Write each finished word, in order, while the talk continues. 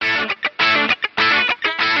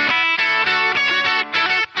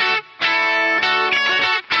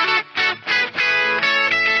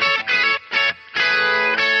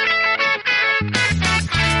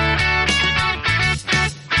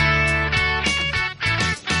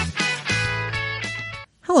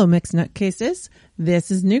Hello, Mixed Nutcases. This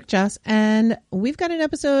is Nuke Joss, and we've got an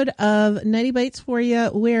episode of Nutty Bites for you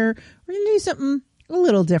where we're going to do something a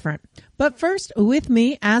little different. But first, with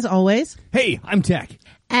me, as always... Hey, I'm Tech.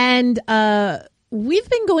 And we've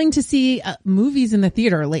been going to see movies in the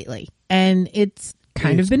theater lately, and it's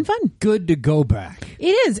kind of been fun. Good to go back.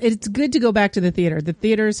 It is. It's good to go back to the theater. The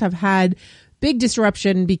theaters have had big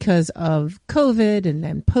disruption because of COVID and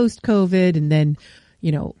then post-COVID and then,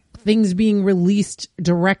 you know, things being released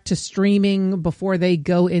direct to streaming before they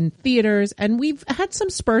go in theaters. And we've had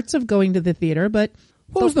some spurts of going to the theater, but...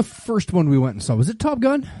 What was the first one we went and saw? Was it Top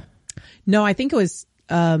Gun? No, I think it was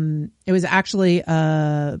actually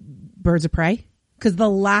Birds of Prey. Because the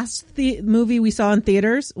last movie we saw in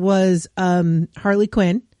theaters was Harley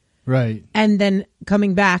Quinn. Right. And then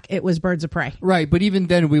coming back, it was Birds of Prey. Right, but even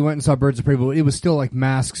then we went and saw Birds of Prey, but it was still like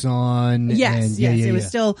masks on. Yes, it was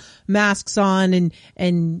still masks on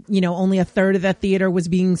and you know, only a third of the theater was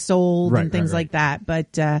being sold and things like that.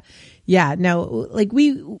 But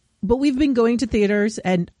we've been going to theaters,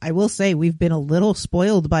 and I will say we've been a little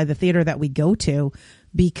spoiled by the theater that we go to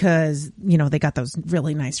because, you know, they got those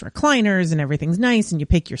really nice recliners and everything's nice and you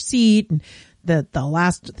pick your seat. And the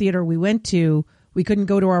last theater we went to, we couldn't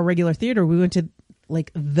go to our regular theater. We went to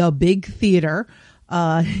like the big theater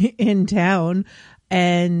in town,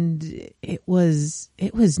 and it was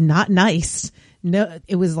not nice. No,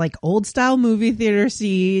 it was like old style movie theater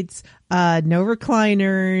seats, no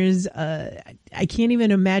recliners. I can't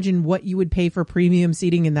even imagine what you would pay for premium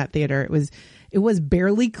seating in that theater. It was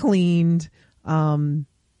barely cleaned.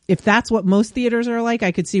 If that's what most theaters are like,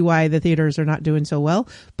 I could see why the theaters are not doing so well.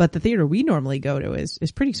 But the theater we normally go to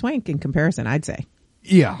is pretty swank in comparison, I'd say.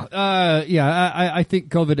 Yeah. I think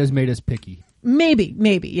COVID has made us picky. Maybe.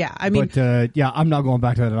 Yeah. I mean, but I'm not going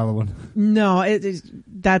back to that other one. No,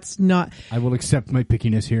 that's not. I will accept my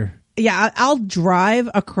pickiness here. Yeah, I'll drive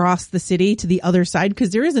across the city to the other side because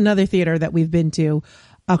there is another theater that we've been to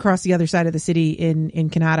across the other side of the city in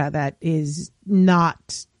Canada that is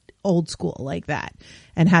not old school like that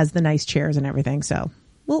and has the nice chairs and everything. So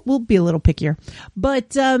we'll be a little pickier.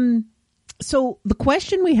 But so the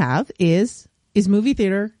question we have is movie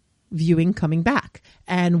theater viewing coming back,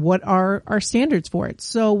 and what are our standards for it?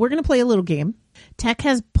 So we're going to play a little game. Tech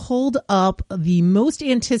has pulled up the most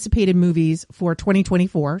anticipated movies for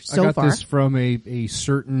 2024 so far. I got this from a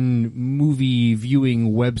certain movie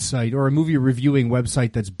viewing website, or a movie reviewing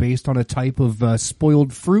website that's based on a type of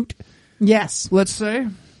spoiled fruit. Yes. Let's say.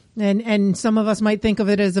 And some of us might think of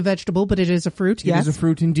it as a vegetable, but it is a fruit. It is a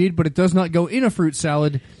fruit indeed, but it does not go in a fruit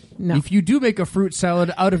salad. No. If you do make a fruit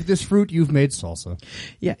salad out of this fruit, you've made salsa.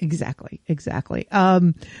 Yeah, exactly. Did.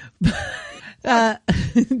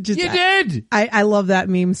 I love that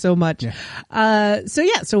meme so much. Yeah.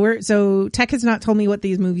 So Tech has not told me what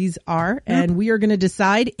these movies are, and we are going to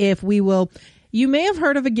decide if we will. You may have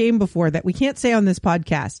heard of a game before that we can't say on this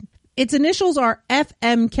podcast. Its initials are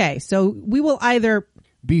FMK. So we will either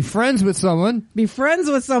be friends with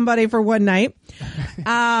somebody for one night,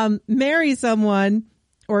 marry someone,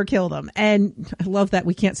 or kill them. And I love that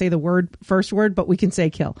we can't say the first word, but we can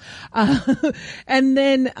say kill. And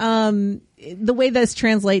then the way this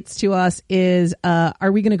translates to us is,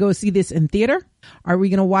 are we going to go see this in theater? Are we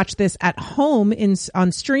going to watch this at home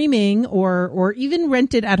on streaming or even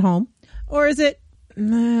rent it at home? Or is it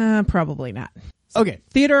probably not? So, okay.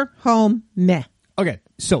 Theater, home, meh. Okay.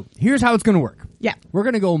 So here's how it's going to work. Yeah. We're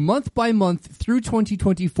going to go month by month through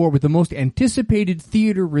 2024 with the most anticipated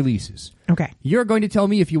theater releases. Okay. You're going to tell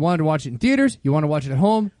me if you want to watch it in theaters, you want to watch it at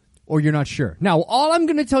home, or you're not sure. Now, all I'm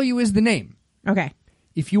going to tell you is the name. Okay.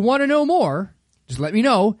 If you want to know more, just let me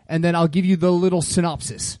know, and then I'll give you the little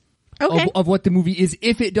synopsis of what the movie is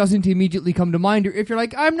if it doesn't immediately come to mind, or if you're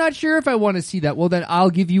like, I'm not sure if I want to see that, well, then I'll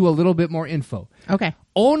give you a little bit more info. Okay.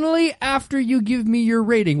 Only after you give me your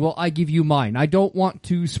rating will I give you mine. I don't want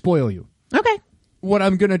to spoil you. Okay. What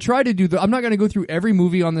I'm going to try to do, I'm not going to go through every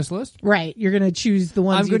movie on this list. Right. You're going to choose the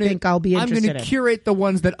ones you think I'll be interested in. I'm going to curate the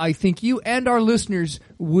ones that I think you and our listeners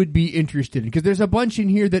would be interested in. Because there's a bunch in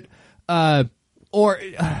here that, I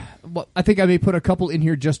think I may put a couple in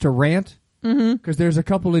here just to rant. Because there's a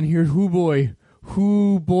couple in here,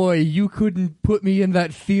 whoo boy, you couldn't put me in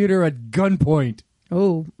that theater at gunpoint.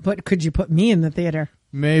 Oh, but could you put me in the theater?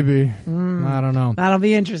 Maybe. I don't know. That'll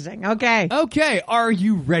be interesting. Okay. Okay, are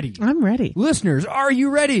you ready? I'm ready. Listeners, are you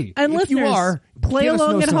ready? And if listeners, you are, play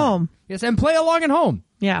along at home. Yes, and play along at home.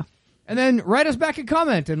 Yeah. And then write us back a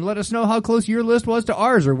comment and let us know how close your list was to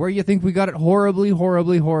ours, or where you think we got it horribly,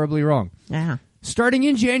 horribly, horribly wrong. Yeah. Starting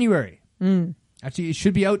in January. Actually,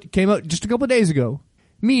 it came out just a couple of days ago.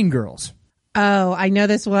 Mean Girls. Oh, I know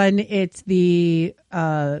this one. It's the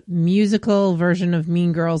musical version of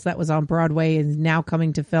Mean Girls that was on Broadway and is now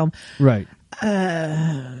coming to film. Right.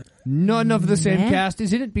 None of the same cast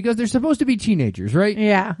is in it because they're supposed to be teenagers, right?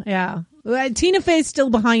 Yeah. Tina Fey's still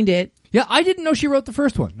behind it. Yeah, I didn't know she wrote the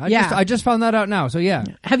first one. I just found that out now, so yeah.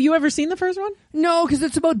 Have you ever seen the first one? No, because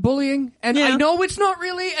it's about bullying, and I know it's not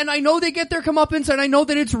really, and I know they get their comeuppance, and I know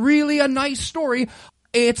that it's really a nice story.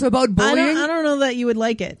 It's about bullying. I don't know that you would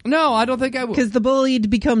like it. No, I don't think I would. Because the bullied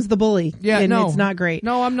becomes the bully. Yeah, and no. it's not great.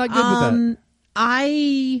 No, I'm not good with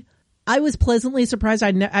that. I was pleasantly surprised.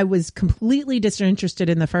 I was completely disinterested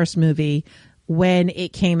in the first movie when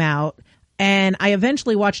it came out, and I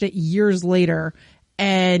eventually watched it years later.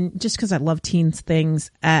 And just because I love teens things,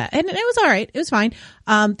 and it was all right. It was fine.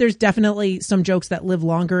 There's definitely some jokes that live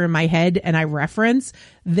longer in my head and I reference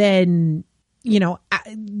than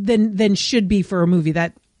should be for a movie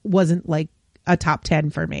that wasn't like a top 10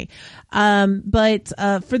 for me. But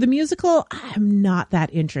for the musical, I'm not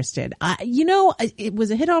that interested. It was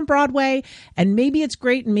a hit on Broadway, and maybe it's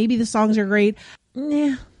great, and maybe the songs are great.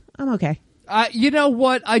 Yeah, I'm okay. You know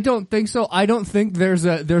what? I don't think so. I don't think there's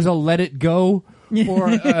a Let It Go or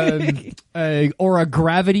a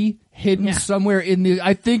Gravity hidden somewhere in the.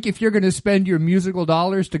 I think if you're going to spend your musical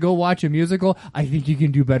dollars to go watch a musical, I think you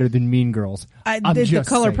can do better than Mean Girls. The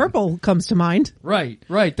Color Purple comes to mind. Right.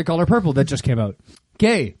 The Color Purple that just came out.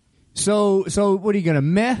 Okay. So what are you going to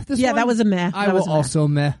meh this one? Yeah, that was a meh. I will also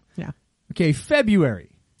meh. Yeah. Okay,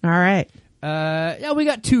 February. All right. We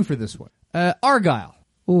got 2 for this one. Argyle.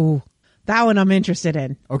 Ooh, that one I'm interested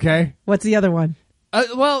in. Okay. What's the other one?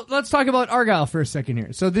 Well, let's talk about Argyle for a second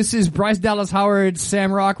here. So this is Bryce Dallas Howard,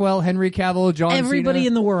 Sam Rockwell, Henry Cavill, John Everybody Cena,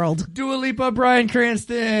 in the world. Dua Lipa, Bryan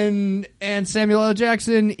Cranston, and Samuel L.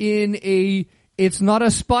 Jackson in a... It's not a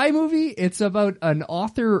spy movie. It's about an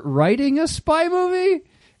author writing a spy movie.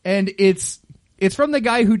 And it's from the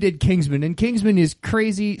guy who did Kingsman. And Kingsman is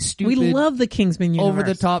crazy, stupid. We love the Kingsman universe.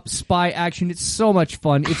 Over-the-top spy action. It's so much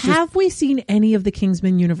fun. Have we seen any of the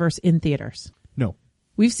Kingsman universe in theaters? No.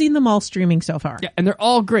 We've seen them all streaming so far. Yeah, and they're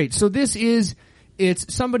all great. So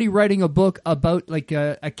it's somebody writing a book about like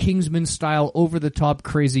a Kingsman-style, over-the-top,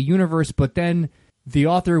 crazy universe, but then the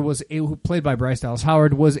author played by Bryce Dallas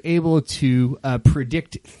Howard, was able to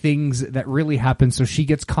predict things that really happen, so she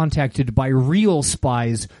gets contacted by real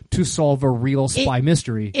spies to solve a real spy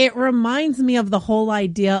mystery. It reminds me of the whole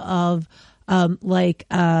idea of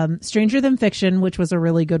Stranger Than Fiction, which was a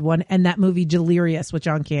really good one, and that movie Delirious with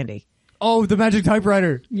John Candy. Oh, The Magic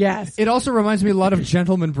Typewriter. Yes. It also reminds me a lot of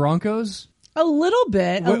Gentlemen Broncos. A little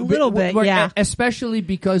bit, yeah. Especially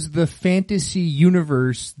because the fantasy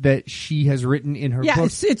universe that she has written in her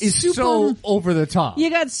books is so over the top.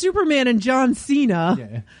 You got Superman and John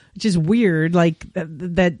Cena, which is weird. Like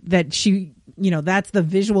that she, that's the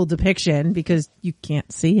visual depiction because you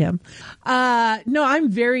can't see him. No,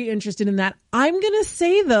 I'm very interested in that. I'm gonna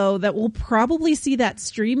say though that we'll probably see that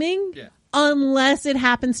streaming. Yeah. Unless it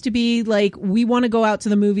happens to be like we want to go out to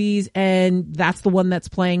the movies and that's the one that's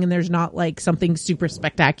playing and there's not like something super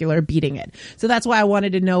spectacular beating it. So that's why I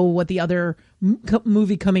wanted to know what the other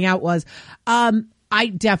movie coming out was. I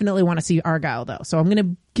definitely want to see Argyle though. So I'm going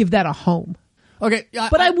to give that a home. Okay.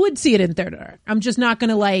 But I would see it in theater. I'm just not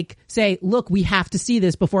going to say, look, we have to see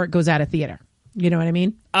this before it goes out of theater. You know what I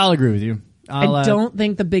mean? I'll agree with you. I don't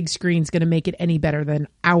think the big screen's going to make it any better than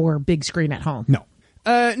our big screen at home. No.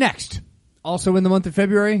 Next. Also in the month of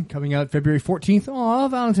February, coming out February 14th. Aw,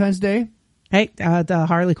 Valentine's Day. Hey, the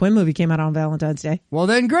Harley Quinn movie came out on Valentine's Day. Well,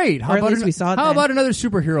 then great. Or at least we saw it then. How about another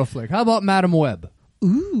superhero flick? How about Madam Web?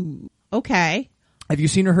 Ooh, okay. Have you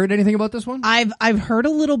seen or heard anything about this one? I've heard a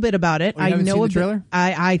little bit about it. Oh, I know seen the trailer?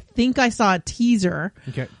 I think I saw a teaser.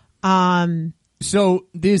 Okay. So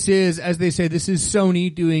this is, as they say, this is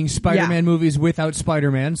Sony doing Spider-Man movies without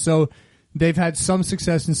Spider-Man. So they've had some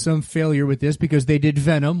success and some failure with this because they did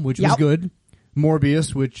Venom, which was good.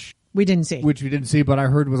 Morbius, which we didn't see, but I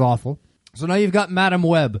heard was awful. So now you've got Madam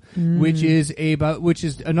Web, which is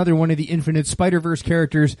another one of the Infinite Spider-Verse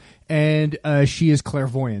characters, and she is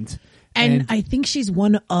clairvoyant. And I think she's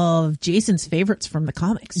one of Jason's favorites from the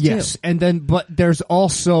comics too. Yes, but there's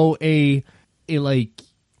also a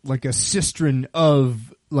sistren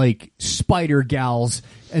of like spider gals,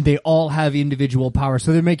 and they all have individual powers.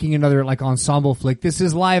 So they're making another like ensemble flick. This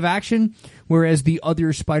is live action, whereas the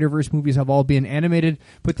other Spider-Verse movies have all been animated.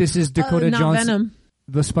 But this is Dakota Johnson. Venom.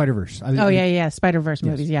 The Spider-Verse. Spider-Verse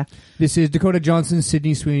movies, yeah. This is Dakota Johnson,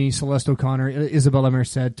 Sydney Sweeney, Celeste O'Connor, Isabella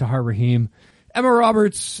Merced, Tahar Rahim, Emma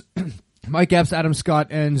Roberts, Mike Epps, Adam Scott,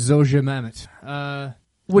 and Zosia Mamet.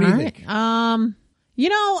 What do you think?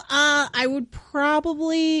 I would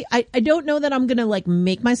probably, I don't know that I'm going to like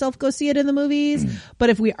make myself go see it in the movies, but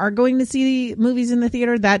if we are going to see movies in the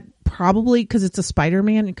theater, that probably, because it's a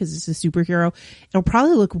Spider-Man, because it's a superhero, it'll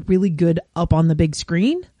probably look really good up on the big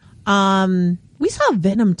screen. We saw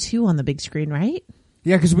Venom 2 on the big screen, right?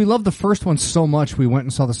 Yeah, because we loved the first one so much, we went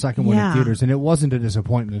and saw the second one in theaters, and it wasn't a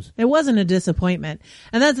disappointment. It wasn't a disappointment.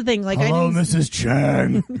 And that's the thing. Like, hello, Mrs.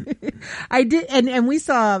 Chang. I did, and we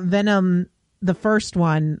saw Venom, the first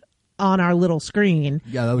one, on our little screen.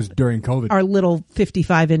 Yeah, that was during COVID. Our little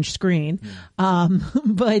 55-inch screen.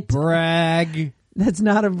 But brag. That's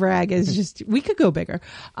not a brag. It's just, we could go bigger.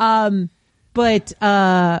 But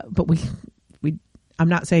we I'm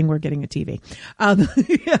not saying we're getting a TV.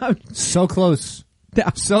 So close. No.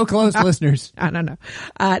 So close, listeners. I don't know.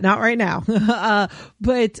 Not right now.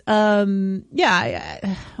 But that's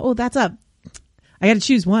up. I got to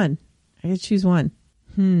choose one. And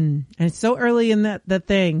it's so early in that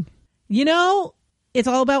thing. It's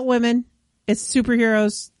all about women. It's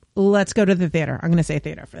superheroes. Let's go to the theater. I'm going to say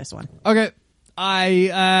theater for this one. Okay.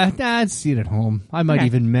 I'd see it at home. I might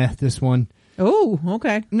even meh this one. Oh,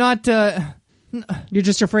 okay. Not, You're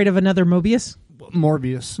just afraid of another Morbius?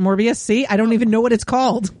 Morbius. See, I don't even know what it's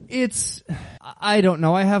called. I don't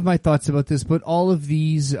know. I have my thoughts about this, but all of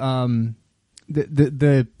these, the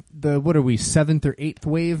what are we, 7th or 8th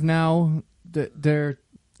wave now? They're.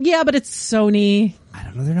 Yeah, but it's Sony. I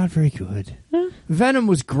don't know. They're not very good. Venom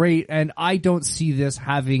was great, and I don't see this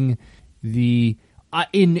having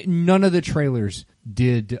in none of the trailers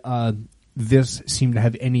did this seem to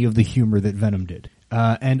have any of the humor that Venom did.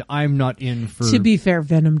 And I'm not in for... To be fair,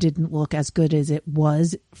 Venom didn't look as good as it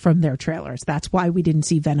was from their trailers. That's why we didn't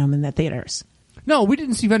see Venom in the theaters. No, we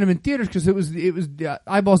didn't see Venom in theaters because it was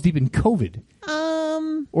eyeballs deep in COVID.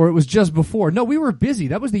 Or it was just before. No, we were busy.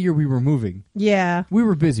 That was the year we were moving. Yeah. We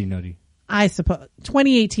were busy, Nutty. I suppose.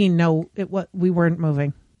 2018, no, we weren't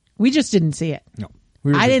moving. We just didn't see it. No.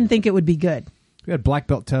 I didn't think it would be good. We had black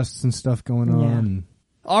belt tests and stuff going on. Yeah.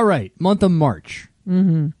 All right. Month of March.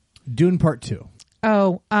 Mm-hmm. Dune Part 2.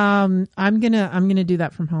 Oh, I'm gonna do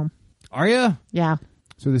that from home. Are you? Yeah.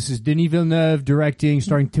 So this is Denis Villeneuve directing,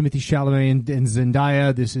 starring Timothée Chalamet and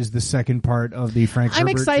Zendaya. This is the second part of the Frank Herbert I'm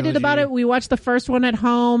excited trilogy. about it. We watched the first one at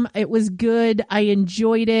home. It was good. I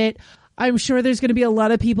enjoyed it. I'm sure there's going to be a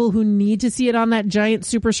lot of people who need to see it on that giant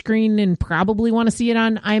super screen and probably want to see it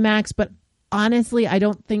on IMAX, but honestly, I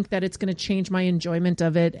don't think that it's going to change my enjoyment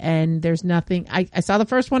of it. And there's nothing. I saw the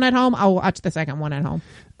first one at home. I'll watch the second one at home.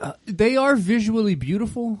 They are visually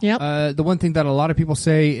beautiful. Yep. The one thing that a lot of people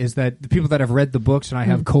say is that the people that have read the books, and I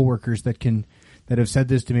have coworkers that have said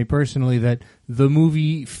this to me personally, that the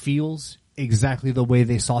movie feels exactly the way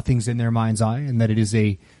they saw things in their mind's eye, and that it is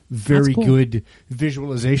a very good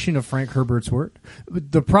visualization of Frank Herbert's work.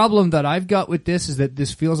 But the problem that I've got with this is that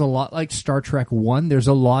this feels a lot like Star Trek 1. There's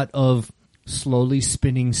a lot of slowly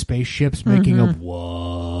spinning spaceships making a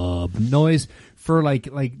whoop noise for like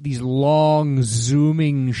these long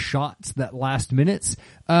zooming shots that last minutes.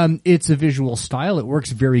 It's a visual style. It works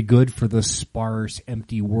very good for the sparse,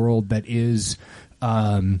 empty world that is.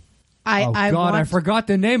 I forgot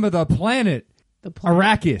the name of the planet.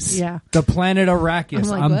 Arrakis. Yeah. The planet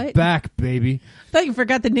Arrakis. I'm back, baby. I thought you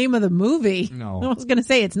forgot the name of the movie. No. I was going to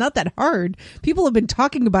say, it's not that hard. People have been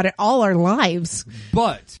talking about it all our lives.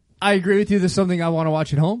 But I agree with you. There's something I want to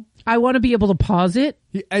watch at home. I want to be able to pause it.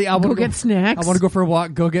 I go get snacks. I want to go for a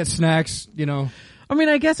walk, go get snacks, I mean,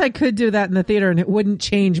 I guess I could do that in the theater and it wouldn't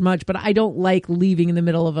change much, but I don't like leaving in the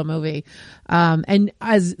middle of a movie. And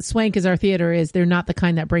as swank as our theater is, they're not the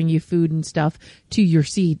kind that bring you food and stuff to your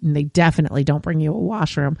seat, and they definitely don't bring you a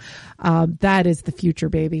washroom. That is the future,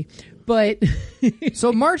 baby. But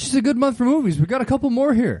so March is a good month for movies. We got a couple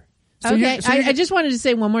more here. So okay, I just wanted to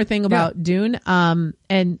say one more thing about Dune,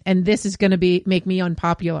 and this is going to make me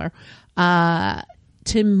unpopular.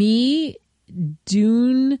 To me,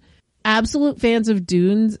 Dune, absolute fans of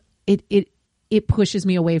Dunes, it pushes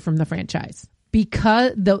me away from the franchise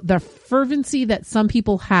because the fervency that some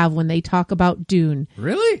people have when they talk about Dune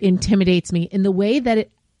really intimidates me in the way that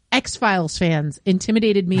X-Files fans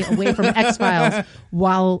intimidated me away from X-Files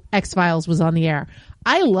while X-Files was on the air.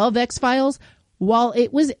 I love X-Files. While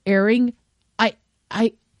it was airing, I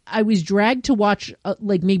was dragged to watch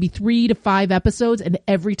like maybe 3 to 5 episodes, and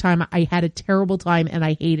every time I had a terrible time and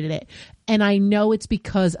I hated it. And I know it's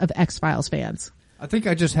because of X-Files fans. I think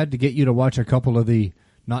I just had to get you to watch a couple of the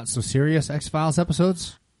not so serious X-Files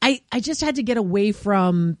episodes. I just had to get away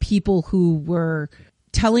from people who were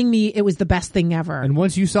telling me it was the best thing ever. And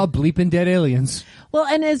once you saw bleeping dead aliens. Well,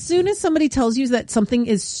 and as soon as somebody tells you that something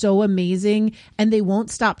is so amazing and they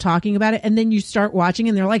won't stop talking about it, and then you start watching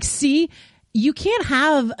and they're like, see, you can't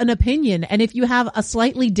have an opinion. And if you have a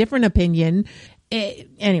slightly different opinion,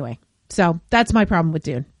 anyway. So that's my problem with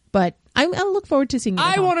Dune. But I look forward to seeing it.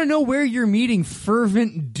 I want to know where you're meeting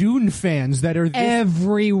fervent Dune fans that are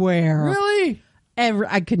everywhere. Really?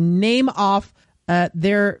 I could name off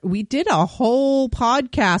we did a whole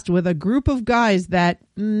podcast with a group of guys that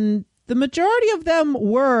the majority of them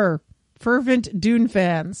were fervent Dune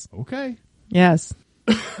fans. Okay. Yes.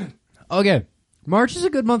 Okay. March is a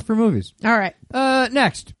good month for movies. All right.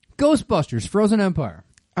 Next, Ghostbusters: Frozen Empire.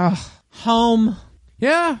 Home.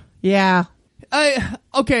 Yeah. Yeah. I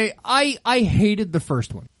hated the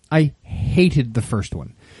first one.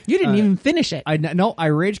 You didn't even finish it. I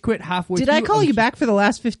rage quit halfway through. Did I call you back for the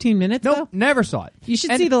last 15 minutes? Nope, though? never saw it. You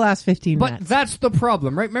should see the last 15 minutes. But that's the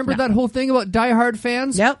problem, right? Remember that whole thing about Die Hard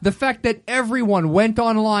fans? Yep. The fact that everyone went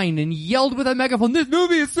online and yelled with a megaphone, "This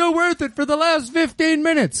movie is so worth it for the last 15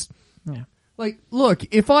 minutes." Yeah. Like, look,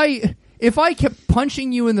 if I kept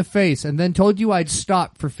punching you in the face and then told you I'd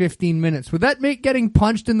stop for 15 minutes, would that make getting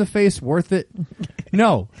punched in the face worth it?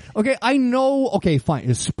 No. Okay, I know. Okay,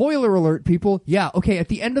 fine. Spoiler alert, people. Yeah, okay, at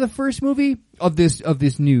the end of the first movie of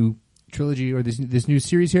this new trilogy or this new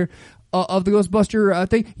series here of the Ghostbuster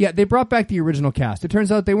thing, yeah, they brought back the original cast. It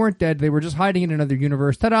turns out they weren't dead. They were just hiding in another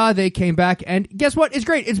universe. Ta-da, they came back, and guess what? It's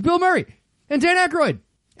great. It's Bill Murray and Dan Aykroyd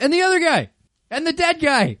and the other guy. And the dead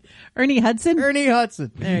guy. Ernie Hudson?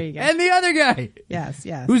 There you go. And the other guy. Yes.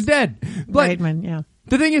 Who's dead. But Reitman, yeah.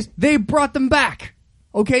 The thing is, they brought them back.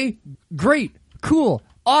 Okay? Great. Cool.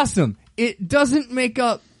 Awesome. It doesn't make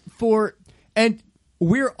up for... And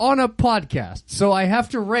we're on a podcast, so I have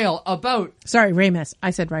to rail about... Sorry, Ramis.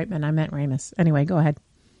 I said Reitman. I meant Ramis. Anyway, go ahead.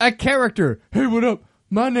 A character. Hey, what up?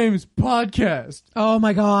 My name's Podcast. Oh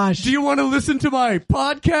my gosh. Do you want to listen to my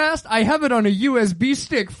podcast? I have it on a USB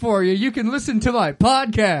stick for you. You can listen to my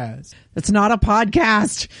podcast. It's not a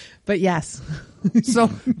podcast, but yes.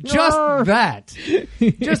 So just that.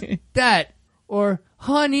 Just that. Or,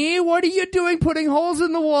 honey, what are you doing putting holes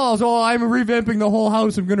in the walls? Oh, I'm revamping the whole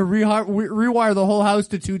house. I'm going to rewire the whole house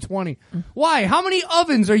to 220. Why? How many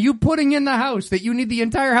ovens are you putting in the house that you need the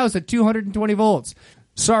entire house at 220 volts?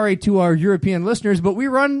 Sorry to our European listeners, but we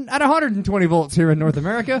run at 120 volts here in North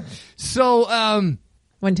America. So,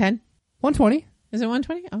 110? 120. Is it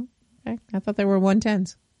 120? Oh, okay. I thought they were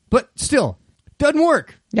 110s. But still, doesn't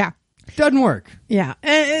work. Yeah. Doesn't work. Yeah.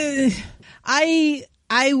 I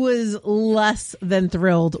was less than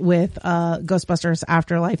thrilled with Ghostbusters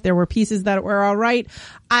Afterlife. There were pieces that were all right.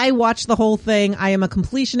 I watched the whole thing. I am a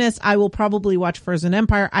completionist. I will probably watch Frozen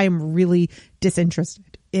Empire. I am really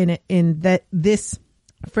disinterested in this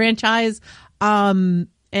franchise. And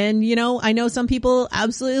you know, I know some people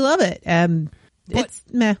absolutely love it. It's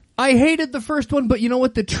meh. I hated the first one, but you know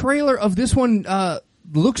what? The trailer of this one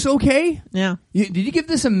looks okay. Yeah. Did you give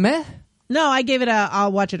this a meh? No, I gave it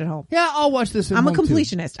I'll watch it at home. Yeah, I'll watch this at home. I'm a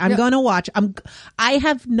completionist. Too. I'm going to watch. I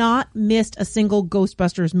have not missed a single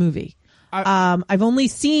Ghostbusters movie. I've only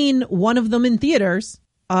seen one of them in theaters.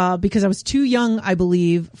 Because I was too young, I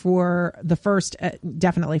believe, for the first,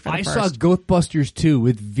 definitely for the first. I saw Ghostbusters 2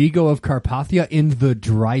 with Vigo of Carpathia in the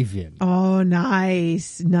drive-in. Oh,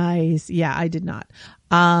 nice. Yeah, I did not.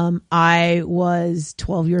 I was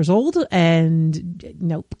 12 years old and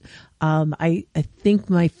nope. I think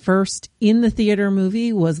my first in the theater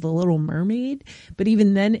movie was The Little Mermaid, but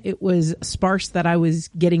even then it was sparse that I was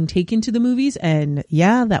getting taken to the movies. And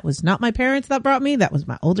yeah, that was not my parents that brought me. That was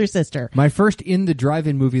my older sister. My first in the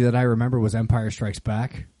drive-in movie that I remember was Empire Strikes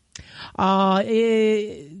Back.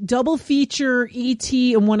 Double feature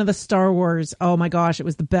E.T. and one of the Star Wars. Oh my gosh, it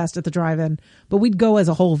was the best at the drive-in, but we'd go as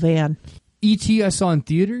a whole van. E.T. I saw in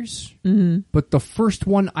theaters, but the first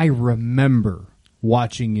one I remember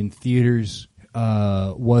watching in theaters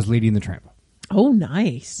was Lady and the Tramp. Oh,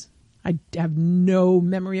 nice. I have no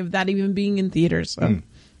memory of that even being in theaters. So.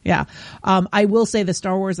 Yeah. I will say the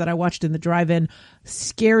Star Wars that I watched in the drive-in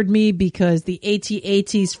scared me because the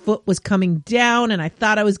AT-AT's foot was coming down and I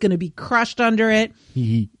thought I was going to be crushed under it.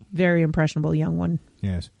 Very impressionable young one.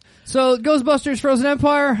 Yes. So, Ghostbusters Frozen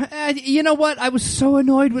Empire, you know what? I was so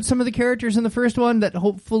annoyed with some of the characters in the first one that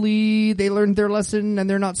hopefully they learned their lesson and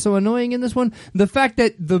they're not so annoying in this one. The fact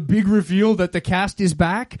that the big reveal that the cast is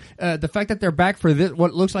back, the fact that they're back for this,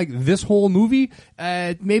 what looks like this whole movie,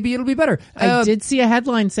 maybe it'll be better. I did see a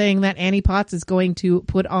headline saying that Annie Potts is going to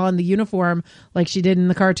put on the uniform like she did in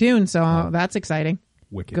the cartoon, so that's exciting.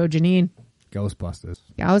 Wicked. Go Janine.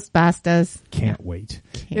 Ghostbusters. Can't wait.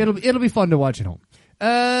 It'll be fun to watch at home.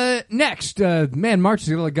 Next, man, March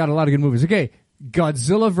has got a lot of good movies. Okay,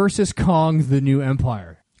 Godzilla vs. Kong, The New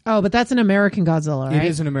Empire. Oh, but that's an American Godzilla, right? It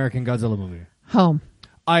is an American Godzilla movie. Home.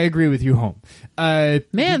 I agree with you, Home.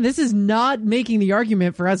 Man, this is not making the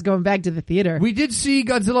argument for us going back to the theater. We did see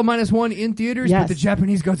Godzilla -1 in theaters, Yes. but the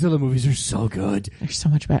Japanese Godzilla movies are so good. They're so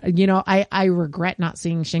much better. You know, I regret not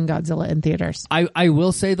seeing Shin Godzilla in theaters. I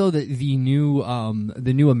will say though that the new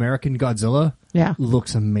American Godzilla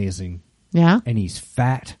looks amazing. Yeah. And he's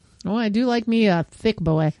fat. Oh, I do like me a thick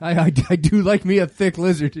boy. I do like me a thick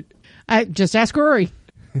lizard. I just ask Rory.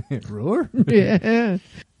 Roar? Yeah.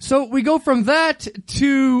 So we go from that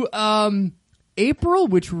to April,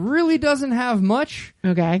 which really doesn't have much.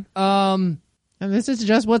 Okay. And this is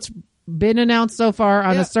just what's been announced so far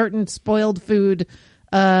on a certain spoiled food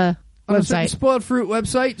website. A certain spoiled fruit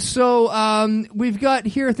website. So we've got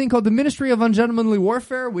here a thing called the Ministry of Ungentlemanly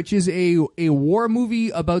Warfare, which is a war movie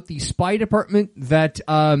about the spy department that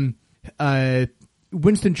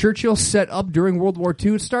Winston Churchill set up during World War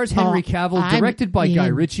II. It stars Henry Cavill, directed by Guy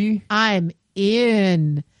Ritchie. I'm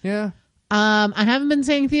in. Yeah. I haven't been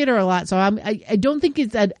saying theater a lot, so I don't think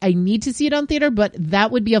it's that I need to see it on theater, but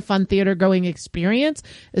that would be a fun theater going experience,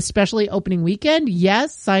 especially opening weekend.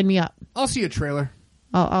 Yes, sign me up. I'll see a trailer.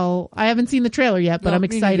 I haven't seen the trailer yet, but I'm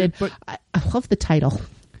excited. Neither, but I love the title.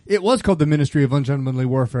 It was called the Ministry of Ungentlemanly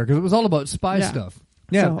Warfare because it was all about spy stuff.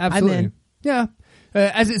 Yeah, so, absolutely. I'm in. Yeah.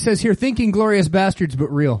 As it says here, thinking Glorious Bastards, but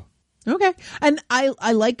real. Okay. And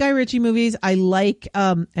I like Guy Ritchie movies. I like,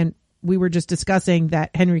 and we were just discussing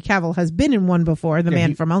that Henry Cavill has been in one before, The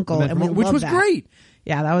Man from U.N.C.L.E., which was great.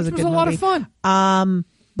 Yeah, that was a good movie. It was a lot of fun.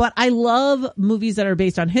 But I love movies that are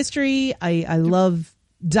based on history. I love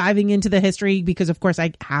diving into the history because, of course,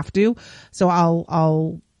 I have to. So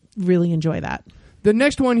I'll really enjoy that. The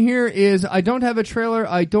next one here is, I don't have a trailer.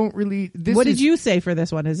 I don't really... What did you say for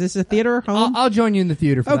this one? Is this a theater or home? I'll join you in the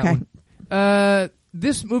theater for that one.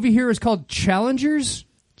 This movie here is called Challengers.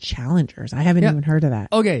 Challengers? I haven't even heard of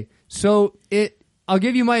that. Okay, so I'll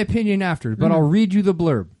give you my opinion after, but I'll read you the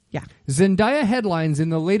blurb. Yeah. Zendaya headlines in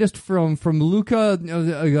the latest from Luca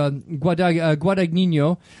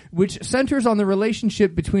Guadagnino, which centers on the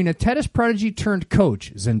relationship between a tennis prodigy turned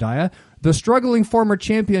coach, Zendaya, the struggling former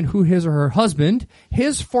champion who is her husband,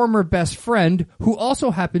 his former best friend, who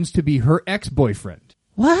also happens to be her ex-boyfriend.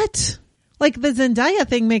 What? Like, the Zendaya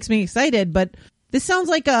thing makes me excited, but this sounds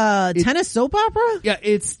like a tennis soap opera? Yeah,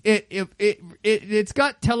 it's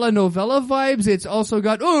got telenovela vibes. It's also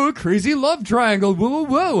got, crazy love triangle. Whoa,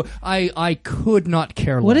 whoa, whoa. I could not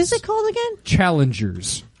care less. What is it called again?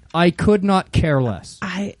 Challengers. I could not care less.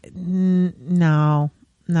 No.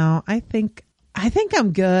 I think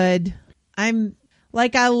I'm good. I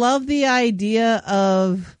love the idea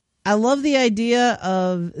of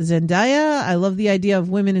Zendaya. I love the idea of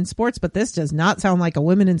women in sports, but this does not sound like a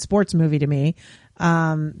women in sports movie to me.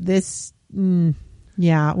 We're going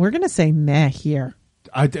to say meh here.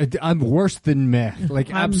 I'm worse than meh.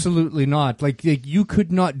 Absolutely not. You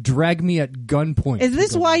could not drag me at gunpoint. Is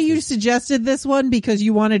this why you suggested this one? Because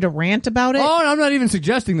you wanted to rant about it? Oh, I'm not even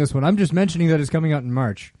suggesting this one. I'm just mentioning that it's coming out in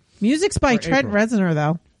March. Music's by Trent Reznor,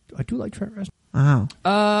 though. I do like Trent Reznor.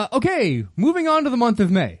 Wow. Okay, moving on to the month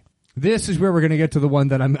of May. This is where we're going to get to the one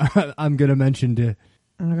that I'm going to mention to.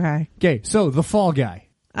 Okay, so The Fall Guy.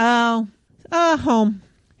 Home.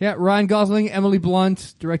 Yeah, Ryan Gosling, Emily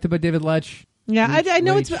Blunt, directed by David Leitch. Yeah, I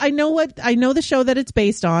know I know the show that it's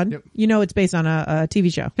based on. Yep. You know it's based on a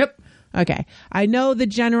TV show. Yep. Okay. I know the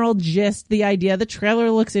general gist, the idea. The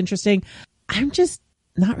trailer looks interesting. I'm just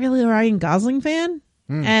not really a Ryan Gosling fan.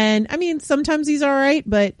 And I mean, sometimes he's all right,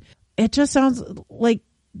 but it just sounds like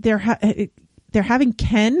they're having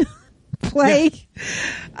Ken play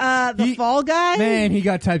the Fall Guy. Man, he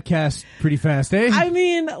got typecast pretty fast, eh? I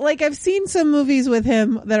mean, I've seen some movies with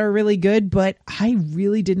him that are really good, but I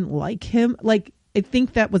really didn't like him. I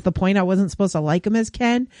think that was the point. I wasn't supposed to like him as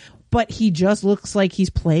Ken, but he just looks like he's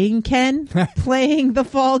playing Ken, playing the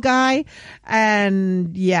Fall Guy.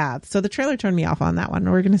 And yeah, so the trailer turned me off on that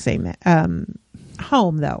one. We're going to say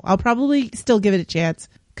Home, though. I'll probably still give it a chance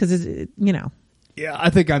because, Yeah,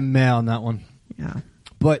 I think I'm meh on that one. Yeah.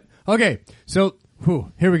 But, okay, so,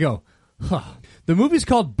 here we go. The movie's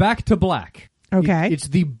called Back to Black. Okay. It's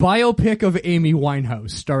the biopic of Amy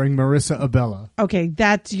Winehouse, starring Marissa Abella. Okay,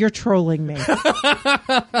 you're trolling me.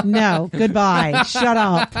 No, goodbye. Shut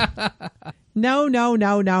up. No.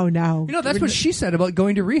 That's what she said about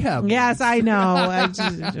going to rehab. Yes, I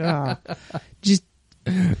know. Just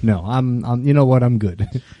no, I'm you know what? I'm good.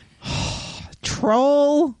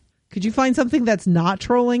 Troll. Could you find something that's not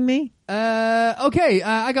trolling me? Okay,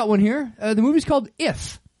 I got one here. The movie's called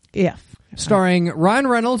If. Starring Ryan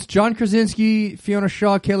Reynolds, John Krasinski, Fiona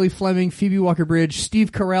Shaw, Kelly Fleming, Phoebe Waller-Bridge,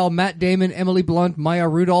 Steve Carell, Matt Damon, Emily Blunt, Maya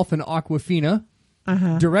Rudolph, and Awkwafina.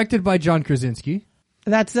 Directed by John Krasinski.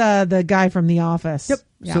 That's the guy from The Office. Yep.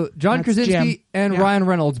 Yeah, So John that's Krasinski Jim. and Ryan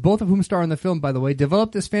Reynolds, both of whom star in the film, by the way,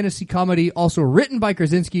 developed this fantasy comedy, also written by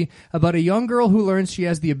Krasinski, about a young girl who learns she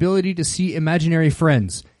has the ability to see imaginary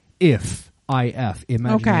friends.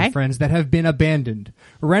 Imaginary friends that have been abandoned.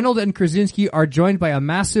 Reynolds and Krasinski are joined by a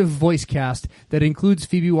massive voice cast that includes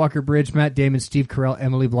Phoebe Waller-Bridge, Matt Damon, Steve Carell,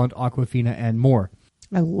 Emily Blunt, Awkwafina, and more.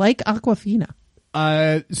 I like Awkwafina.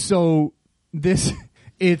 So this,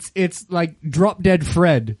 it's like Drop Dead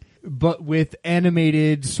Fred, but with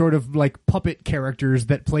animated sort of like puppet characters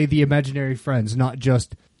that play the imaginary friends, not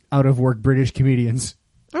just out of work British comedians.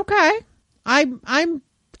 Okay. I'm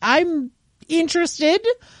interested.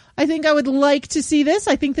 I think I would like to see this.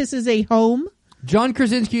 I think this is a home. John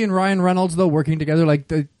Krasinski and Ryan Reynolds, though, working together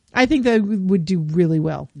I think that would do really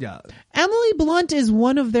well. Yeah. Emily Blunt is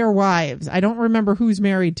one of their wives. I don't remember who's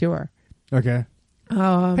married to her. Okay.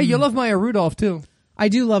 Hey, you love Maya Rudolph, too. I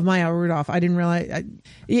do love Maya Rudolph. I didn't realize.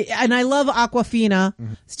 And I love Awkwafina.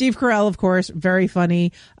 Mm-hmm. Steve Carell, of course, very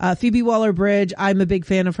funny. Phoebe Waller-Bridge, I'm a big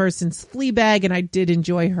fan of her since Fleabag, and I did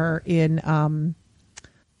enjoy her in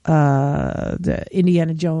the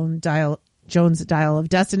Indiana Jones Dial of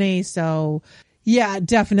Destiny. So, yeah,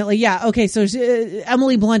 definitely. Yeah. Okay. So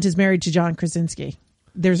Emily Blunt is married to John Krasinski.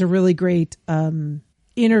 There's a really great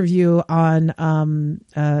interview on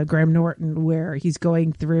Graham Norton where he's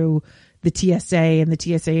going through the TSA and the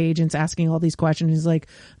TSA agents asking all these questions. He's like,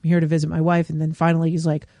 I'm here to visit my wife. And then finally he's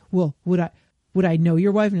like, well, would I know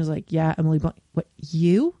your wife? And he's like, yeah, Emily Blunt. What,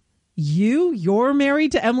 you're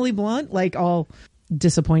married to Emily Blunt? Like, all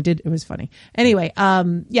disappointed. It was funny. Anyway,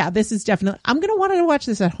 yeah, this is definitely, I'm going to want to watch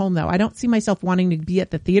this at home though. I don't see myself wanting to be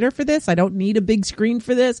at the theater for this. I don't need a big screen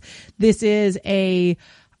for this. This is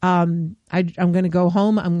I'm going to go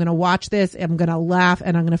home. I'm going to watch this. I'm going to laugh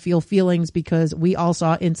and I'm going to feel feelings because we all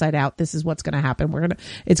saw Inside Out. This is what's going to happen.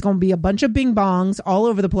 It's going to be a bunch of bing bongs all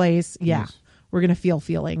over the place. Yeah. Yes. We're going to feel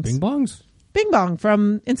feelings. Bing bongs? Bing bong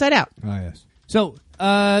from Inside Out. Oh, yes. So,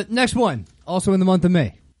 next one, also in the month of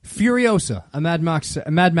May. Furiosa, a Mad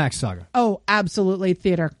Max saga. Oh, absolutely.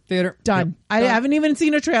 Theater. Done. Yep. I haven't even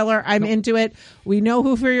seen a trailer. I'm into it. We know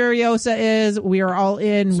who Furiosa is. We are all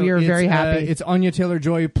in. So we are very happy. It's Anya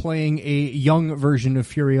Taylor-Joy playing a young version of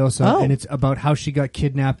Furiosa, and it's about how she got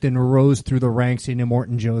kidnapped and rose through the ranks in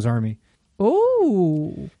Immortan Joe's army.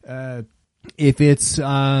 Oh. If it's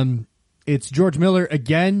George Miller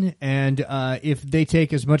again, and if they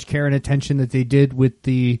take as much care and attention that they did with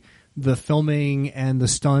the filming and the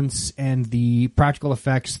stunts and the practical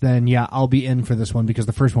effects, then yeah, I'll be in for this one because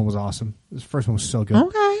the first one was awesome. This first one was so good.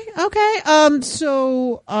 Okay.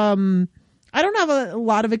 So I don't have a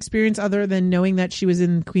lot of experience other than knowing that she was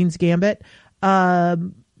in Queen's Gambit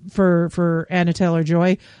for Anya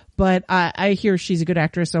Taylor-Joy, but I hear she's a good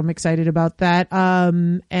actress, so I'm excited about that.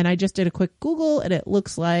 And I just did a quick Google, and it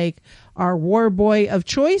looks like our war boy of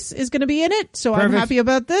choice is going to be in it, so Perfect. I'm happy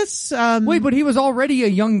about this. Wait, but he was already a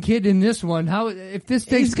young kid in this one. How if this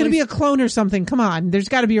takes he's going to be a clone or something? Come on, there's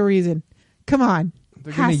got to be a reason. Come on,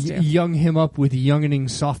 they're going to young him up with youngening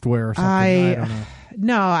software or something. I don't know.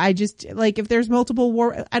 No, I just like if there's multiple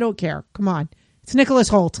war. I don't care. Come on, it's Nicholas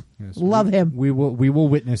Hoult. Yes, love him. We will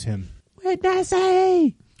witness him.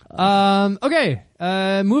 Witnessing. Okay.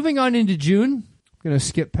 Moving on into June. I'm going to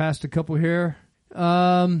skip past a couple here.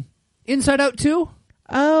 Inside Out 2?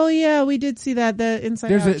 Oh, yeah, we did see that. The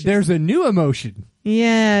Inside Out. There's a new emotion.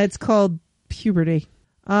 Yeah, it's called puberty.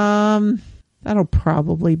 That'll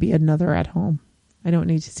probably be another at home. I don't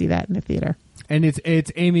need to see that in the theater. And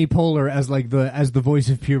it's Amy Poehler as the voice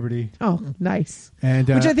of puberty. Oh, nice. And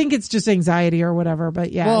which I think it's just anxiety or whatever,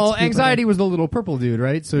 but yeah. Well, anxiety was the little purple dude,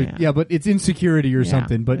 right? So yeah, but it's insecurity or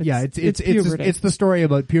something. But it's the story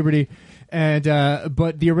about puberty. And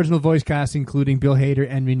but the original voice cast, including Bill Hader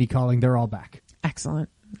and Mindy Kaling, they're all back. Excellent.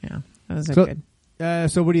 Yeah, that was good.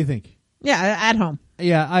 So what do you think? Yeah, at home.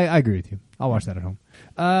 Yeah, I agree with you. I'll watch that at home.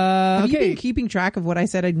 Have you been keeping track of what I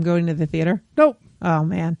said I'm going to the theater? Nope. Oh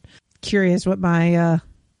man, curious what my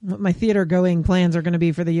theater going plans are going to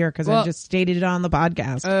be for the year because I just stated it on the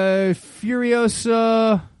podcast.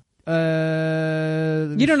 Furiosa.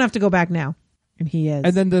 You don't have to go back now, and he is.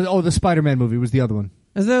 And then the Spider-Man movie was the other one.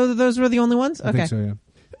 Those were the only ones? I think so,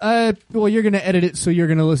 yeah. Well, you're going to edit it, so you're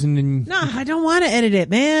going to listen and... No, I don't want to edit it,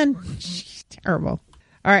 man. Terrible.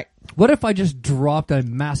 All right. What if I just dropped a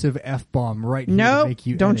massive F-bomb right here to make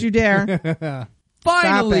you don't edit? You dare.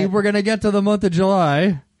 Finally, we're going to get to the month of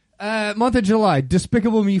July.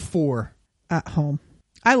 Despicable Me 4. At home.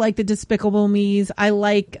 I like the Despicable Me's. I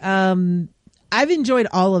like... I've enjoyed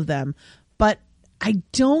all of them, but I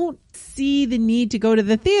don't see the need to go to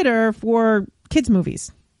the theater for kids'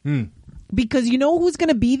 movies. because you know who's going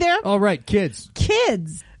to be there? All right, kids.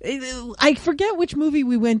 Kids. I forget which movie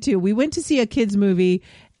we went to. We went to see a kids movie,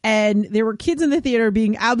 and there were kids in the theater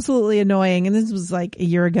being absolutely annoying. And this was like a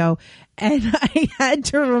year ago. And I had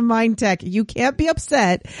to remind Tech, you can't be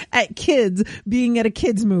upset at kids being at a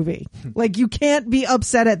kids movie. Like, you can't be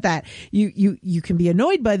upset at that. You can be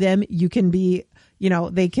annoyed by them. You can be,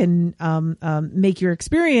 they can make your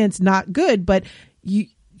experience not good, but you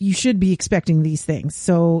should be expecting these things.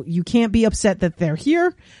 So you can't be upset that they're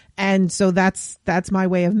here. And so that's my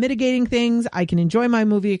way of mitigating things. I can enjoy my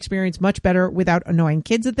movie experience much better without annoying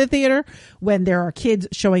kids at the theater. When there are kids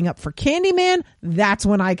showing up for Candyman, that's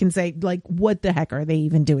when I can say, like, what the heck are they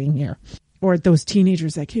even doing here? Or those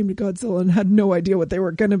teenagers that came to Godzilla and had no idea what they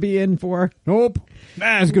were going to be in for. Nope.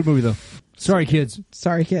 It's a good movie, though. Sorry, kids.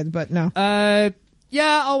 Sorry, kids, but no.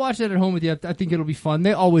 Yeah, I'll watch that at home with you. I think it'll be fun.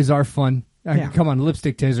 They always are fun. Come on,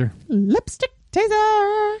 Lipstick Taser. Lipstick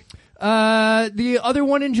Taser. The other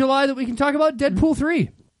one in July that we can talk about, Deadpool 3.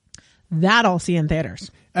 That I'll see in theaters.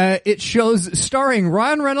 It shows starring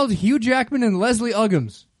Ryan Reynolds, Hugh Jackman, and Leslie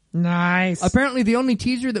Uggams. Nice. Apparently, the only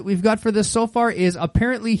teaser that we've got for this so far is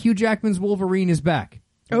apparently Hugh Jackman's Wolverine is back.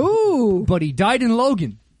 Ooh. But he died in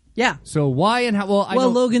Logan. Yeah. So why and how? Well,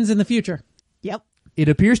 Logan's in the future. Yep. It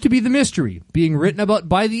appears to be the mystery being written about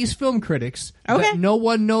by these film critics that no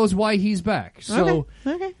one knows why he's back. So,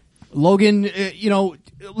 okay. Logan,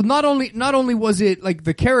 not only was it like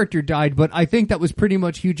the character died, but I think that was pretty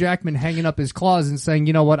much Hugh Jackman hanging up his claws and saying,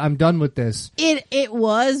 you know what, I'm done with this. It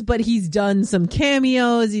was, but he's done some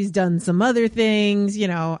cameos. He's done some other things.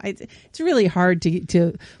 It's really hard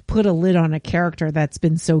to put a lid on a character that's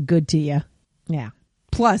been so good to you. Yeah.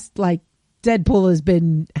 Plus, like, Deadpool has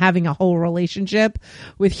been having a whole relationship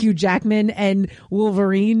with Hugh Jackman and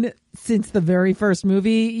Wolverine since the very first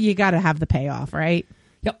movie. You got to have the payoff, right?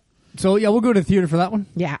 Yep. So, yeah, we'll go to the theater for that one.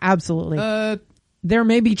 Yeah, absolutely. There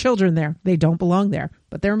may be children there. They don't belong there,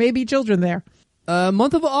 but there may be children there.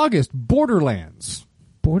 Month of August, Borderlands.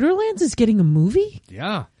 Borderlands is getting a movie?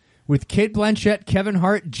 Yeah. With Cate Blanchett, Kevin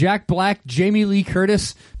Hart, Jack Black, Jamie Lee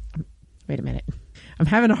Curtis. Wait a minute. I'm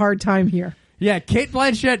having a hard time here. Yeah, Cate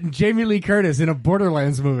Blanchett and Jamie Lee Curtis in a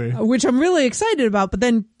Borderlands movie. Which I'm really excited about, but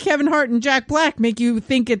then Kevin Hart and Jack Black make you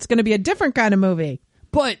think it's going to be a different kind of movie.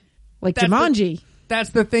 But like Jumanji.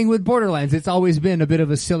 That's the thing with Borderlands. It's always been a bit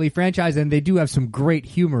of a silly franchise, and they do have some great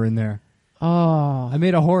humor in there. Oh. I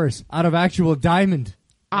made a horse out of actual diamond.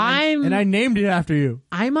 And I named it after you.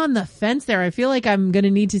 I'm on the fence there. I feel like I'm going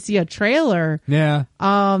to need to see a trailer. Yeah.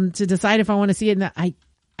 To decide if I want to see it. And I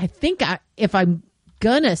think if I'm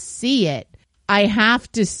going to see it, I have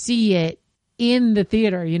to see it in the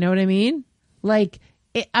theater. You know what I mean? Like,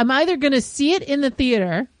 I'm either going to see it in the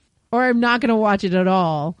theater or I'm not going to watch it at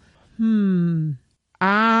all.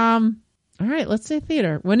 All right, let's say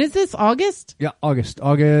theater. When is this? August? Yeah, August.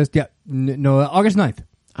 Yeah. No, August 9th.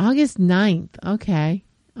 August 9th. Okay.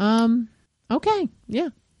 Okay. Yeah.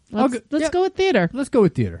 Let's go with theater. Let's go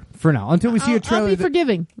with theater for now until we see a trailer. I'll be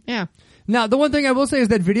forgiving. Yeah. Now, the one thing I will say is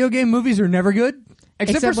that video game movies are never good.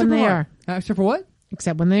 Except for when they Mario. are. Except for what?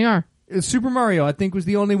 Except when they are. Super Mario, I think, was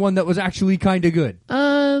the only one that was actually kind of good.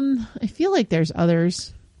 I feel like there's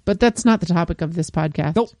others, but that's not the topic of this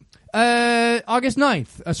podcast. Nope. August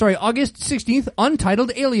 16th,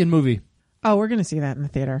 Untitled Alien movie. Oh, we're going to see that in the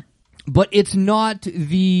theater. But it's not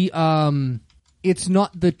the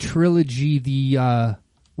trilogy,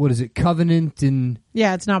 what is it, Covenant and...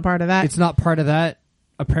 Yeah, it's not part of that. It's not part of that.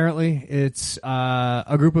 Apparently, it's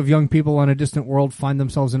a group of young people on a distant world find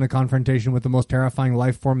themselves in a confrontation with the most terrifying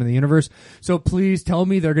life form in the universe. So please tell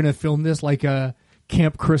me they're going to film this like a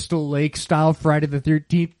Camp Crystal Lake style Friday the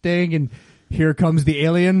 13th thing, and here comes the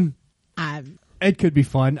alien. It could be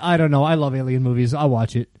fun. I don't know. I love alien movies. I'll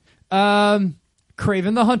watch it. Kraven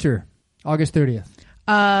the Hunter, August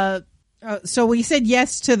 30th. So we said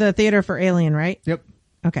yes to the theater for Alien, right? Yep.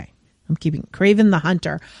 Okay. I'm keeping Kraven the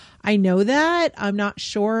Hunter. I know that. I'm not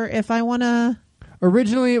sure if I want to...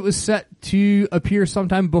 Originally, it was set to appear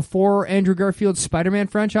sometime before Andrew Garfield's Spider-Man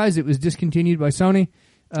franchise. It was discontinued by Sony.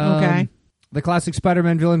 Okay. The classic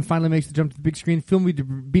Spider-Man villain finally makes the jump to the big screen. Film will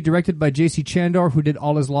be directed by J.C. Chandor, who did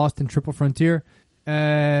All Is Lost and Triple Frontier.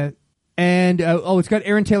 It's got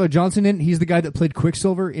Aaron Taylor Johnson in it. He's the guy that played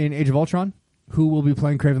Quicksilver in Age of Ultron, who will be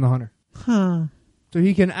playing Kraven the Hunter. Huh. So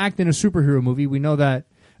he can act in a superhero movie. We know that.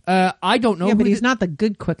 I don't know. Yeah, but he's not the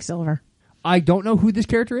good Quicksilver. I don't know who this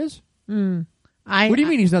character is. What do you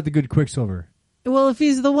mean he's not the good Quicksilver? Well, if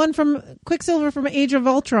he's the one from Quicksilver from Age of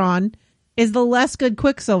Ultron, is the less good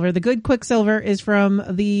Quicksilver. The good Quicksilver is from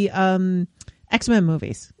the X-Men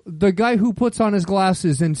movies. The guy who puts on his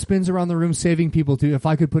glasses and spins around the room saving people to If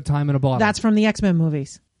I Could Put Time in a Bottle. That's from the X-Men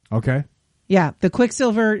movies. Okay. Yeah, the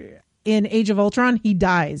Quicksilver in Age of Ultron, he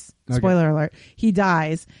dies. Okay. Spoiler alert. He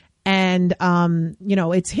dies. And,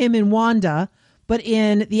 it's him and Wanda. But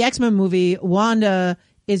in the X-Men movie, Wanda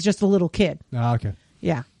is just a little kid. Ah, okay.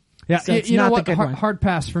 Yeah. Yeah, So it's you know not what? the good one. Hard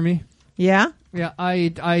pass for me. Yeah? Yeah,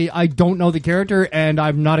 I don't know the character, and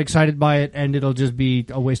I'm not excited by it, and it'll just be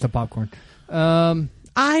a waste of popcorn. I'm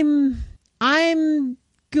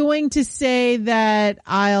going to say that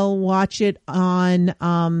I'll watch it at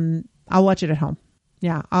home.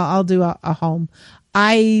 Yeah, I'll do a home.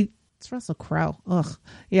 It's Russell Crowe. Ugh.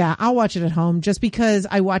 Yeah, I'll watch it at home just because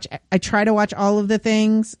I try to watch all of the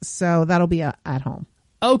things, so that'll be at home.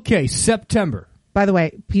 Okay, September. By the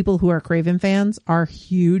way, people who are Craven fans are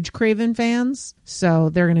huge Craven fans, so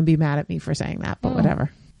they're going to be mad at me for saying that, but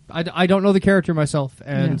whatever. I don't know the character myself,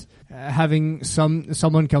 and having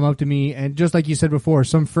someone come up to me, and just like you said before,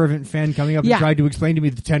 some fervent fan coming up and try to explain to me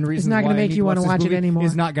the 10 reasons not why gonna I make need you want to watch it anymore.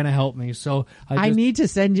 Is not going to help me. So I need to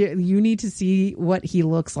send you need to see what he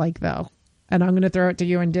looks like though, and I'm going to throw it to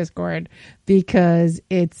you in Discord because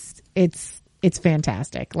it's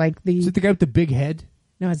fantastic. Like is it the guy with the big head?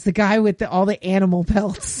 No, it's the guy with all the animal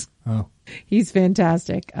pelts. Oh, he's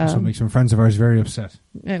fantastic. This will make some friends of ours very upset.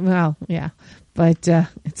 Well, yeah, but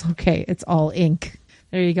it's okay. It's all ink.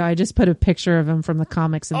 There you go. I just put a picture of him from the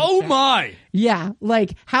comics. Oh my! Yeah,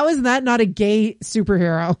 like how is that not a gay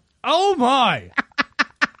superhero? Oh my!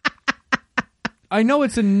 I know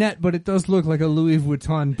it's a net, but it does look like a Louis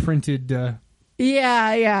Vuitton printed.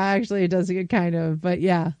 Yeah. Actually, it does kind of, but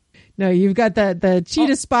yeah. No, you've got the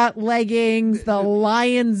cheetah spot leggings, the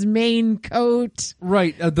lion's mane coat,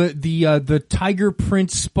 right? The tiger print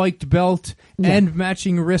spiked belt and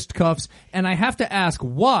matching wrist cuffs. And I have to ask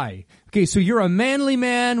why. Okay, so you're a manly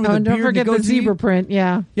man with a beard. Don't forget the zebra print.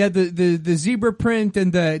 Yeah, the zebra print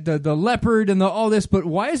and the leopard and all this. But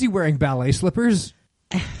why is he wearing ballet slippers?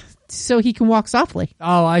 So he can walk softly.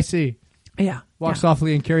 Oh, I see. Yeah, walk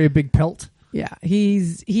softly and carry a big pelt. Yeah,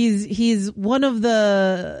 he's one of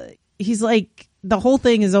the. He's like, the whole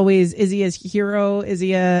thing is always, is he a hero? Is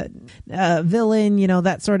he a villain?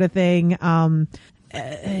 That sort of thing.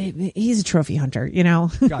 He's a trophy hunter,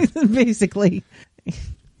 Gotcha. Basically.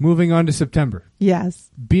 Moving on to September. Yes.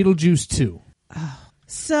 Beetlejuice 2.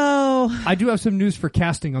 So. I do have some news for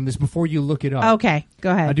casting on this before you look it up. Okay, go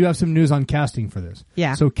ahead. I do have some news on casting for this.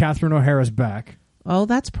 Yeah. So Catherine O'Hara's back. Oh,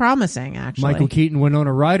 that's promising, actually. Michael Keaton,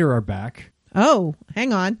 Winona Ryder are back. Oh,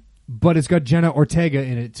 hang on. But it's got Jenna Ortega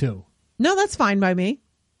in it, too. No, that's fine by me.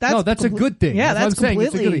 That's a good thing. Yeah, that's what I'm completely. saying.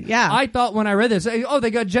 It's a good thing. Yeah, I thought when I read this,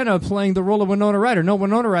 they got Jenna playing the role of Winona Ryder. No,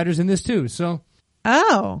 Winona Ryder's in this too. So,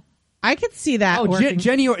 I could see that.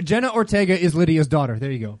 Jenna Ortega is Lydia's daughter.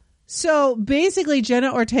 There you go. So basically,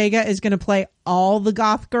 Jenna Ortega is going to play all the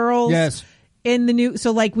goth girls. Yes. In the new,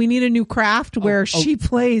 so like we need a new craft where she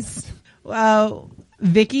plays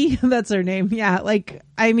Vicky. That's her name. Yeah. Like,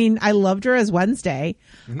 I mean, I loved her as Wednesday.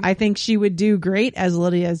 Mm-hmm. I think she would do great as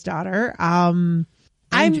Lydia's daughter. And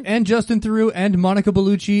Justin Theroux and Monica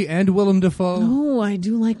Bellucci and Willem Dafoe. Oh, I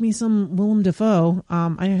do like me some Willem Dafoe.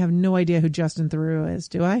 I have no idea who Justin Theroux is.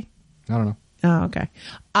 Do I? I don't know. Oh, okay.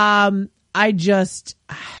 I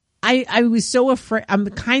was so afraid. I'm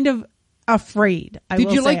kind of afraid.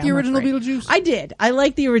 Did you like the original Beetlejuice? I did. I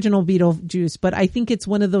like the original Beetlejuice, but I think it's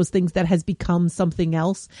one of those things that has become something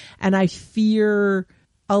else, and I fear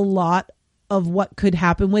a lot of what could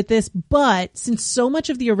happen with this. But since so much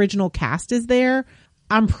of the original cast is there,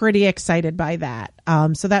 I'm pretty excited by that.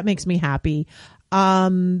 So that makes me happy. We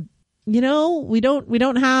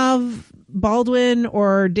don't have Baldwin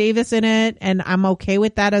or Davis in it, and I'm okay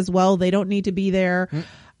with that as well. They don't need to be there.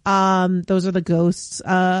 Those are the ghosts.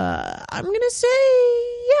 I'm going to say,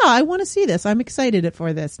 I want to see this. I'm excited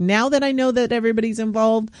for this. Now that I know that everybody's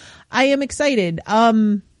involved, I am excited.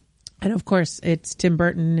 And of course it's Tim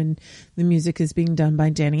Burton and the music is being done by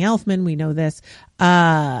Danny Elfman. We know this. Do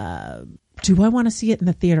I want to see it in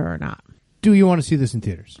the theater or not? Do you want to see this in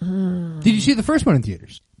theaters? Did you see the first one in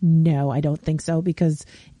theaters? No, I don't think so, because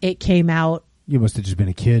it came out. You must have just been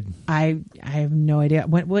a kid. I have no idea.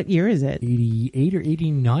 What year is it? 88 or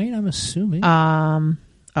 89, I'm assuming.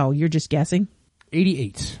 You're just guessing?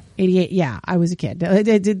 88. 88, yeah, I was a kid.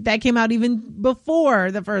 That came out even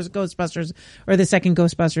before the first Ghostbusters or the second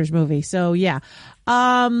Ghostbusters movie. So, yeah.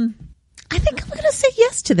 I think I'm going to say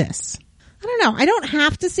yes to this. I don't know. I don't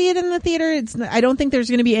have to see it in the theater. I don't think there's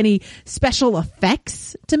going to be any special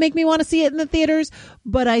effects to make me want to see it in the theaters.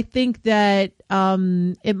 But I think that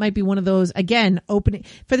it might be one of those, again, opening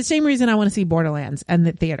for the same reason I want to see Borderlands and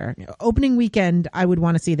the theater. Opening weekend, I would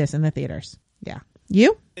want to see this in the theaters. Yeah.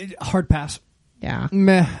 You? Hard pass. Yeah.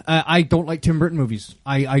 Meh. I don't like Tim Burton movies.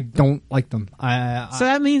 I don't like them. So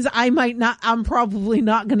that means I'm probably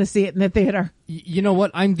not going to see it in the theater. You know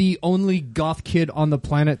what? I'm the only goth kid on the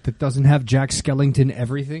planet that doesn't have Jack Skellington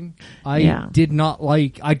everything. I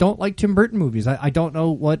don't like Tim Burton movies. I don't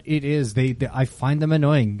know what it is. I find them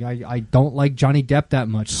annoying. I don't like Johnny Depp that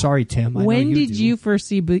much. Sorry, Tim. When did you first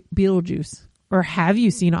see Beetlejuice? Or have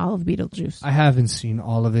you seen all of Beetlejuice? I haven't seen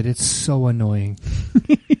all of it. It's so annoying.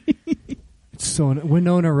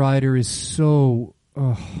 Winona Ryder is so...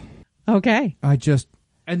 Okay.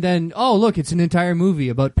 And then, oh, look, it's an entire movie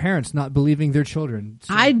about parents not believing their children.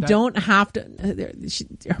 So don't have to...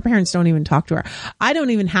 her parents don't even talk to her. I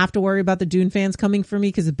don't even have to worry about the Dune fans coming for me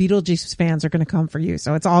because the Beetlejuice fans are going to come for you.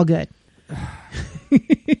 So it's all good.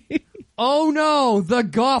 Oh, no, the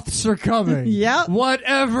goths are coming. Yep.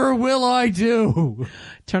 Whatever will I do?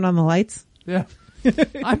 Turn on the lights. Yeah.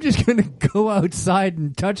 I'm just going to go outside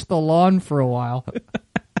and touch the lawn for a while.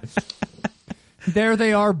 There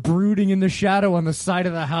they are brooding in the shadow on the side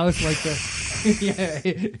of the house like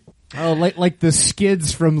the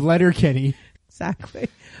skids from Letterkenny. Exactly.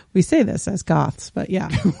 We say this as goths, but yeah.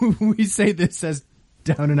 We say this as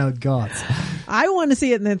down and out goths. I want to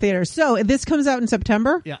see it in the theater. So this comes out in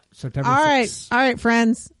September? Yeah, September 6th. All right,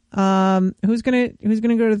 friends. Who's gonna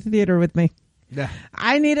go to the theater with me? Yeah.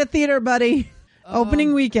 I need a theater buddy.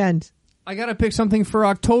 Opening weekend. I gotta pick something for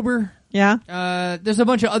October. Yeah. There's a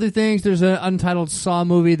bunch of other things. There's an untitled Saw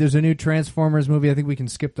movie. There's a new Transformers movie. I think we can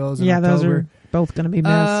skip those. In October. Those are both going to be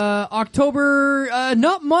missed. October,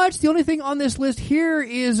 not much. The only thing on this list here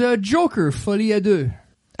is Joker, Folie à deux.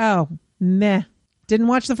 Oh, meh. Didn't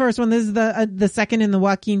watch the first one. This is the second in the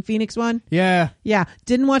Joaquin Phoenix one. Yeah. Yeah.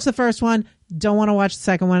 Didn't watch the first one. Don't want to watch the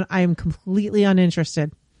second one. I am completely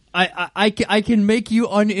uninterested. I can make you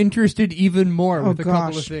uninterested even more with a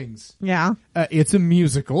couple of things. Yeah. It's a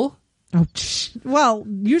musical. Oh, well,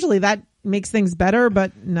 usually that makes things better,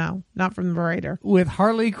 but no, not from the writer. With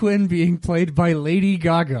Harley Quinn being played by Lady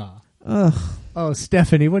Gaga. Ugh. Oh,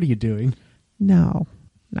 Stephanie, what are you doing? No.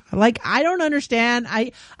 Like, I don't understand.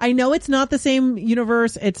 I know it's not the same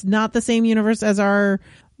universe. It's not the same universe as our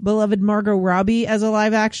beloved Margot Robbie as a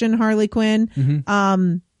live action Harley Quinn.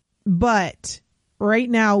 Mm-hmm. But right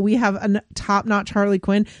now we have a top-notch Harley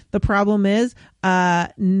Quinn. The problem is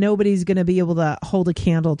nobody's going to be able to hold a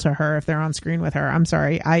candle to her if they're on screen with her. I'm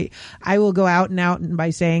sorry. I will go out and out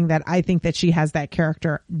by saying that I think that she has that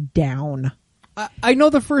character down. I know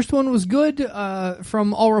the first one was good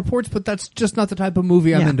from all reports, but that's just not the type of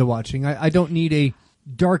movie I'm into watching. I don't need a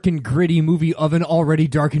dark and gritty movie of an already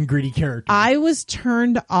dark and gritty character. I was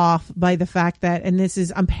turned off by the fact that, and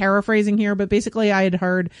I'm paraphrasing here, but basically I had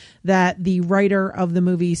heard that the writer of the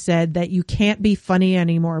movie said that you can't be funny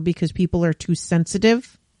anymore because people are too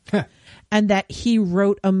sensitive. And that he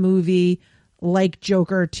wrote a movie like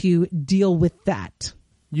Joker to deal with that.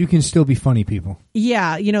 You can still be funny, people.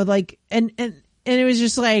 Yeah, like, and it was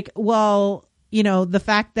just like, well, the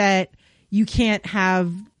fact that you can't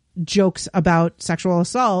have jokes about sexual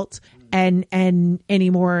assault and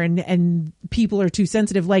anymore and people are too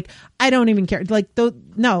sensitive. Like, I don't even care. Like,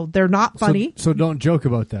 no, they're not funny. So don't joke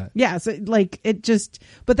about that. Yeah. So like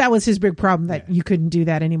but that was his big problem that you couldn't do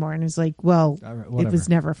that anymore. And it's like, well, it was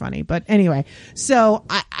never funny. But anyway, so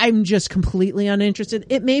I'm just completely uninterested.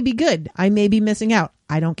 It may be good. I may be missing out.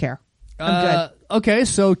 I don't care. I'm good. Okay,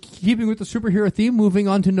 so keeping with the superhero theme, moving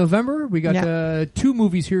on to November, we got 2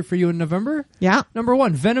 movies here for you in November. Yeah. Number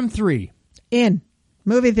 1, Venom 3. In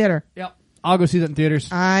movie theater. Yep. I'll go see that in theaters.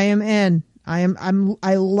 I am in.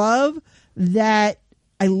 I love that.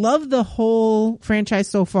 I love the whole franchise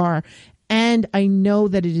so far, and I know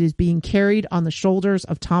that it is being carried on the shoulders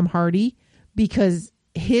of Tom Hardy because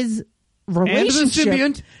his relationship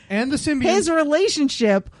and the symbiote, his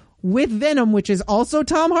relationship with Venom, which is also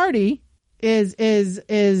Tom Hardy, is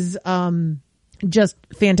just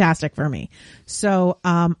fantastic for me. So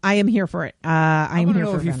I am here for it. I'm here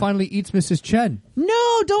for if he finally eats Mrs. Chen.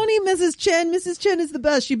 No, don't eat Mrs. Chen. Mrs. Chen is the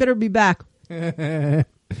best. She better be back.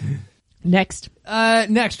 Next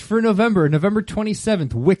for November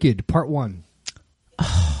 27th, Wicked Part 1.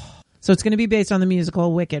 So it's going to be based on the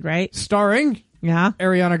musical Wicked, right? Starring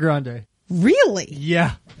Ariana Grande. Really?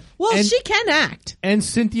 Yeah. Well, she can act. And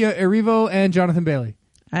Cynthia Erivo and Jonathan Bailey.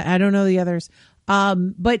 I don't know the others.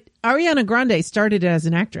 But Ariana Grande started as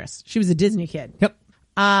an actress. She was a Disney kid. Yep.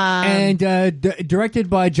 And directed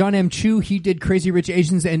by John M. Chu. He did Crazy Rich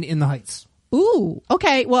Asians and In the Heights. Ooh,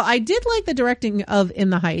 okay. Well, I did like the directing of In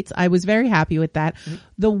the Heights. I was very happy with that. Mm-hmm.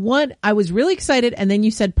 The one, I was really excited, and then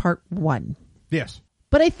you said part 1. Yes.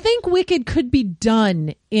 But I think Wicked could be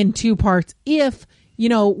done in 2 parts if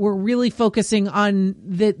we're really focusing on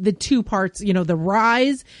the two parts, the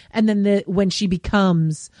rise and then when she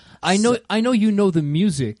becomes. I know you know the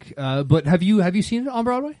music, but have you seen it on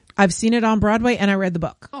Broadway? I've seen it on Broadway and I read the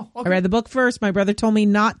book. Oh, okay. I read the book first. My brother told me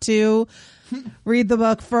not to read the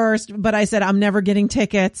book first, but I said I'm never getting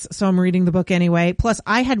tickets, so I'm reading the book anyway. Plus,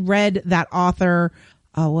 I had read that author.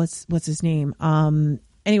 What's his name?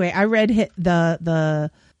 Anyway, I read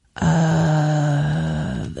the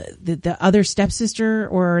other stepsister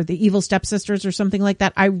or the evil stepsisters or something like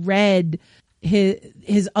that. I read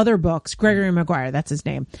his other books, Gregory Maguire, that's his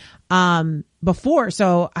name, before.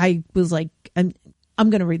 So I was like, I'm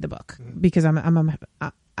going to read the book because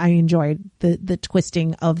I enjoyed the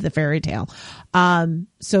twisting of the fairy tale.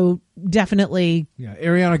 So definitely. Yeah.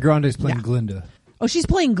 Ariana Grande is playing Glinda. Oh, she's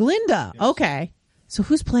playing Glinda. Yes. Okay. So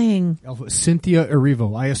who's playing? Cynthia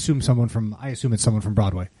Erivo. I assume it's someone from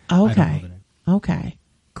Broadway. Okay. Okay.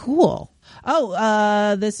 Cool.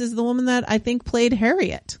 Oh, this is the woman that I think played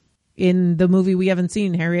Harriet in the movie we haven't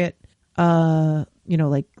seen, Harriet. Like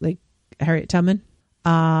Harriet Tubman.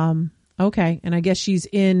 Okay, and I guess she's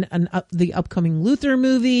in the upcoming Luther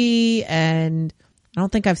movie, and I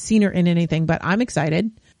don't think I've seen her in anything, but I'm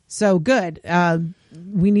excited. So good.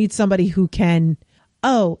 We need somebody who can.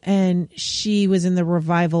 Oh, and she was in the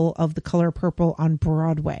revival of The Color Purple on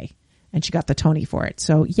Broadway, and she got the Tony for it.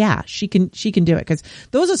 So yeah, she can do it because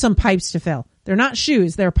those are some pipes to fill. They're not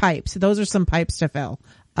shoes, they're pipes. Those are some pipes to fill.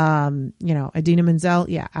 Idina Menzel,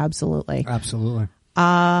 yeah, absolutely. Absolutely.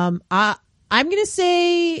 I'm gonna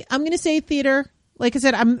say theater. Like I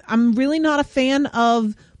said, I'm really not a fan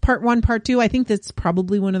of part 1, part 2. I think that's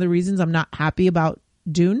probably one of the reasons I'm not happy about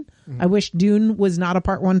Dune. I wish Dune was not a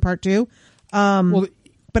part 1, part 2.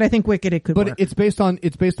 But I think Wicked it could work. But it's based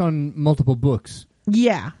on multiple books.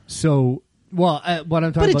 Yeah. So, what I'm talking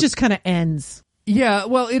about. But it just kind of ends. Yeah,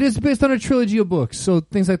 well, it is based on a trilogy of books, so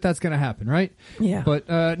things like that's going to happen, right? Yeah. But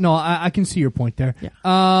no, I can see your point there. Yeah.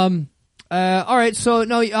 All right, so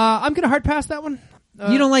no, I'm going to hard pass that one.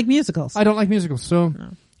 You don't like musicals? I don't like musicals, so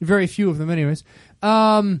very few of them, anyways.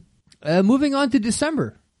 Moving on to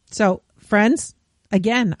December. So, friends,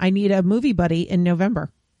 again, I need a movie buddy in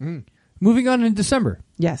November. Moving on in December.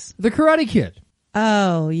 Yes. The Karate Kid.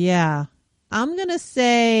 Oh, yeah. I'm going to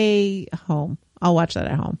say home. I'll watch that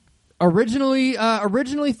at home. Originally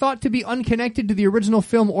thought to be unconnected to the original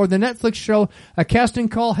film or the Netflix show, a casting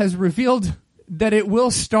call has revealed that it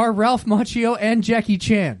will star Ralph Macchio and Jackie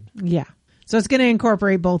Chan. Yeah. So it's going to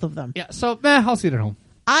incorporate both of them. Yeah, so I'll see it at home.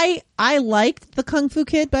 I liked the Kung Fu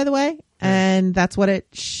Kid, by the way, and that's what it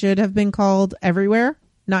should have been called everywhere,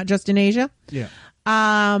 not just in Asia. Yeah.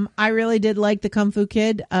 I really did like the Kung Fu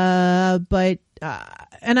Kid, but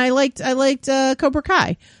I liked Cobra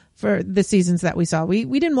Kai for the seasons that we saw. We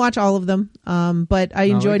didn't watch all of them, but I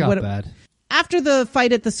enjoyed after the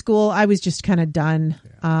fight at the school. I was just kind of done.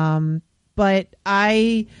 Yeah. But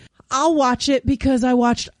I'll watch it because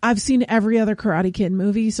I've seen every other Karate Kid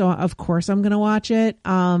movie, so of course I'm going to watch it.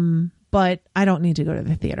 But I don't need to go to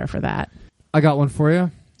the theater for that. I got one for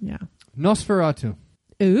you. Yeah. Nosferatu.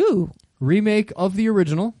 Ooh. Remake of the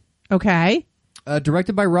original. Okay.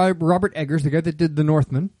 Directed by Robert Eggers, the guy that did The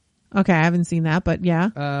Northman. Okay, I haven't seen that, but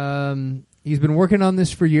yeah. He's been working on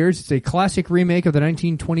this for years. It's a classic remake of the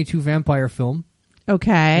 1922 vampire film.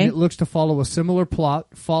 Okay. And it looks to follow a similar plot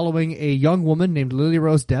following a young woman named Lily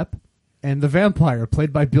Rose Depp and the vampire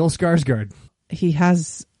played by Bill Skarsgård. He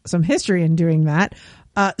has some history in doing that.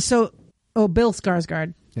 Bill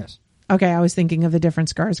Skarsgård. Yes. Okay, I was thinking of a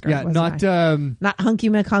different Skarsgård. Yeah, not Hunky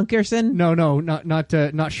McHunkerson. No,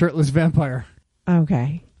 not shirtless vampire.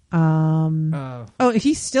 Okay.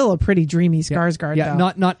 He's still a pretty dreamy Skarsgård. Yeah,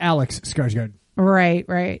 though. not Alex Skarsgård.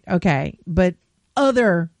 Right. Okay, but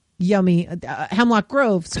other yummy Hemlock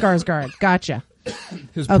Grove Skarsgård. Gotcha.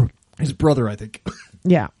 His brother, I think.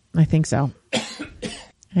 Yeah, I think so.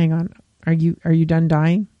 Hang on. Are you done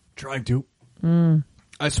dying? Trying to.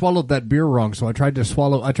 I swallowed that beer wrong, so I tried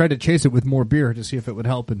to chase it with more beer to see if it would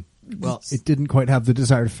help, and well, it didn't quite have the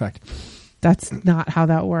desired effect. That's not how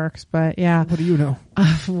that works, but yeah. What do you know?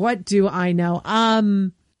 What do I know?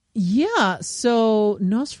 Yeah, so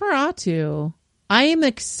Nosferatu. I am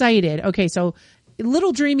excited. Okay, so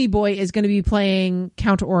Little Dreamy Boy is going to be playing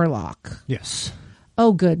Count Orlok. Yes.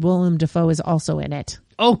 Oh, good. Willem Dafoe is also in it.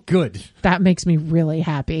 Oh, good. That makes me really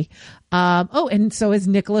happy. And so is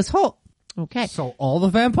Nicholas Hoult. Okay. So all the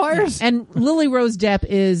vampires? Yeah. And Lily Rose Depp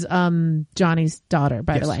is Johnny's daughter,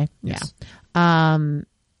 by the way. Yes. Yeah.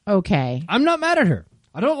 Okay. I'm not mad at her.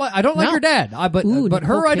 I don't like her dad. But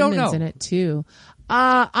her I don't know. In it too.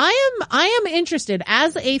 I am interested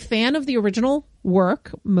as a fan of the original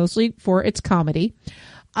work, mostly for its comedy.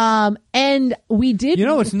 And we did.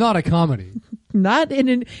 It's not a comedy.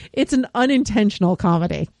 It's an unintentional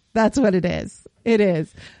comedy. That's what it is. It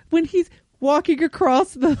is. When he's walking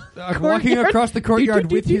across the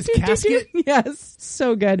courtyard with his casket. Yes.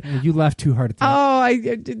 So good. You laughed too hard at that.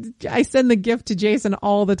 Oh, I send the gift to Jason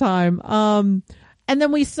all the time. And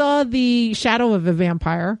then we saw the Shadow of a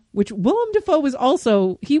Vampire, which Willem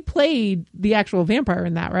Dafoe he played the actual vampire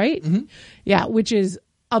in that, right? Mm-hmm. Yeah, which is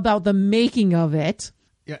about the making of it.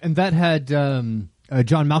 Yeah, and that had John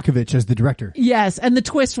Malkovich as the director. Yes, and the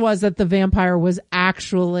twist was that the vampire was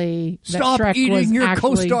actually... Stop eating your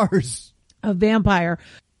co-stars! A vampire.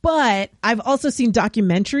 But I've also seen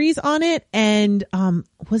documentaries on it, and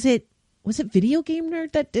was it Video Game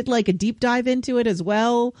Nerd that did like a deep dive into it as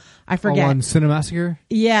well? I forget. On Cinemassacre?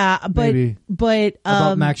 Yeah, but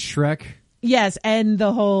about Max Schreck. Yes, and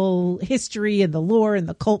the whole history and the lore and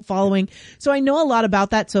the cult following. So I know a lot about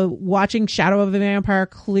that. So watching Shadow of a Vampire,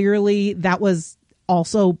 clearly that was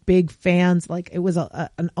also big fans. Like it was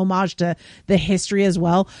an homage to the history as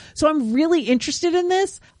well. So I'm really interested in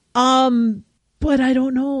this. But I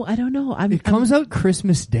don't know. It comes out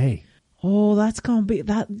Christmas Day. Oh, that's going to be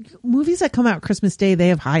that movies that come out Christmas Day. They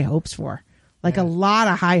have high hopes for. Like a lot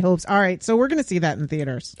of high hopes. All right, so we're going to see that in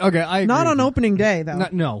theaters. Okay, I agree. Not on opening day though.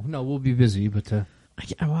 No, we'll be busy, but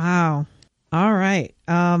wow. All right.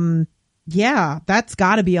 Yeah, that's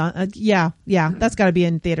got to be on. Yeah, that's got to be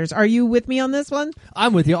in theaters. Are you with me on this one?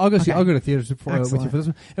 I'm with you. I'll go see. I'll go to theaters with you for this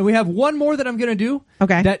one. And we have one more that I'm going to do.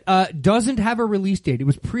 Okay. That doesn't have a release date. It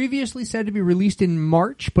was previously said to be released in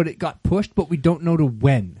March, but it got pushed. But we don't know to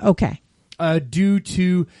when. Okay. Due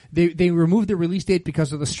to they removed the release date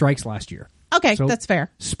because of the strikes last year. Okay, so, that's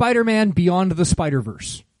fair. Spider-Man Beyond the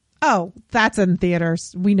Spider-Verse. Oh, that's in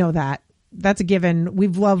theaters. We know that. That's a given.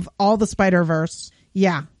 We've loved all the Spider-Verse.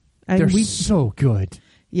 Yeah. They're so good.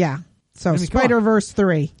 Yeah. So Spider-Verse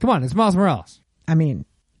 3. Come on, it's Miles Morales. I mean,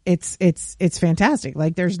 it's fantastic.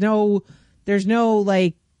 Like there's no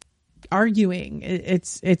like arguing.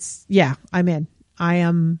 It's yeah, I'm in. I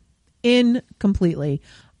am in completely.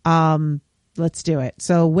 Let's do it.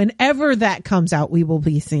 So whenever that comes out, we will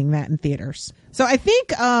be seeing that in theaters. So I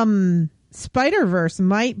think Spider-Verse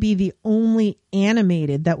might be the only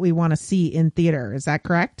animated that we want to see in theater. Is that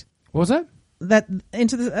correct? What was that? That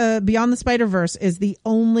Into the Beyond the Spider-Verse is the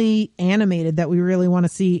only animated that we really want to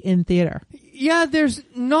see in theater. Yeah, there's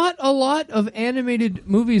not a lot of animated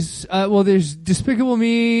movies. Well, there's Despicable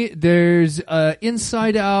Me. There's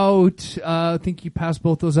Inside Out. I think you passed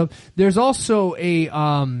both those up. There's also a...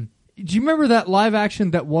 do you remember that live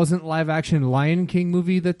action that wasn't live action Lion King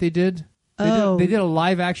movie that they did? They did a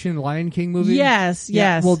live action Lion King movie? Yes.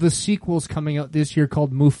 Well, the sequel's coming out this year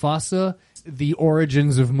called Mufasa. The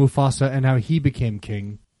origins of Mufasa and how he became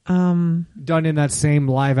king. Done in that same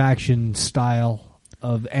live action style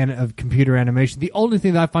of computer animation. The only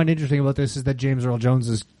thing that I find interesting about this is that James Earl Jones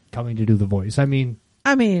is coming to do the voice. I mean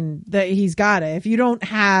that he's got it. If you don't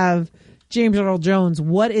have James Earl Jones,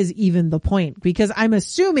 what is even the point? Because I'm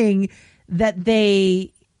assuming that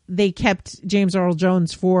they kept James Earl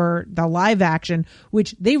Jones for the live action,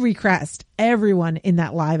 which they recast everyone in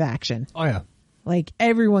that live action. Oh yeah. Like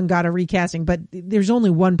everyone got a recasting, but there's only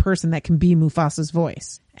one person that can be Mufasa's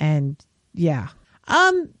voice. And yeah.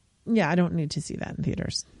 Yeah, I don't need to see that in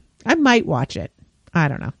theaters. I might watch it. I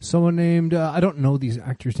don't know. Someone named, I don't know these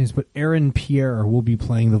actors' names, but Aaron Pierre will be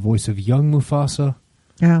playing the voice of young Mufasa.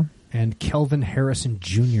 Yeah. And Kelvin Harrison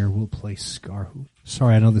Jr. will play Scar.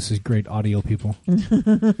 Sorry, I know this is great audio, people.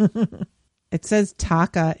 It says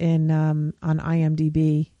Taka on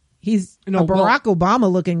IMDb. He's a Barack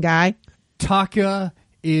Obama looking guy. Taka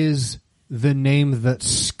is the name that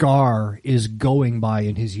Scar is going by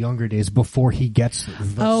in his younger days before he gets the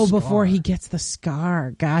scar. Before he gets the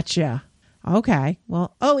scar. Gotcha. Okay.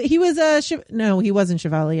 Well, he was he wasn't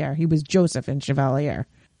Chevalier. He was Joseph in Chevalier.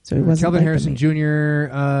 So he wasn't. Kelvin Harrison Jr.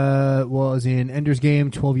 Was in Ender's Game,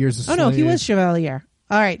 12 Years a Slave. Oh no, he was Chevalier.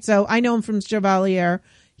 All right. So I know him from Chevalier.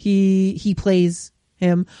 He plays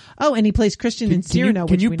him. Oh, and he plays Christian in Cyrano.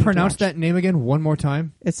 Can you pronounce that name again one more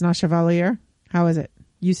time? It's not Chevalier. How is it?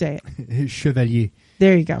 You say it. Chevalier.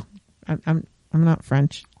 There you go. I'm not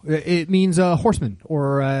French. It means horseman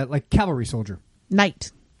or like cavalry soldier.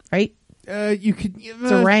 Knight, right? You could.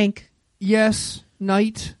 It's a rank. Yes,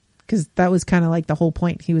 knight. Because that was kind of like the whole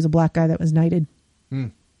point. He was a black guy that was knighted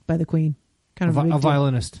by the queen. Kind of a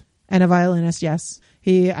violinist. And a violinist, yes.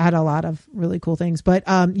 He had a lot of really cool things. But,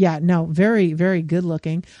 very, very good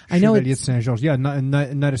looking. I know it's... Saint George. Yeah,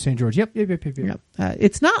 Knight of St. George. Yep.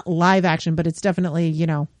 It's not live action, but it's definitely,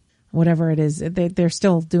 whatever it is. They're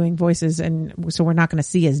still doing voices, and so we're not going to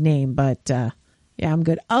see his name. But, Yeah, I'm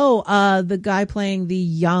good. Oh, the guy playing the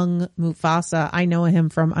young Mufasa, I know him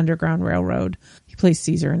from Underground Railroad. He plays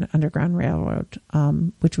Caesar in Underground Railroad,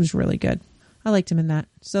 which was really good. I liked him in that.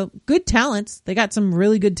 So good talents. They got some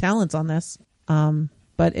really good talents on this.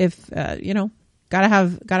 But if gotta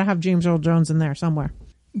have James Earl Jones in there somewhere.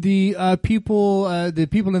 The people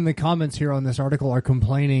in the comments here on this article are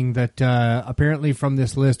complaining that apparently from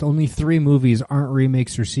this list, only 3 movies aren't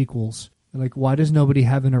remakes or sequels. Like, why does nobody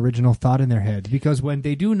have an original thought in their head? Because when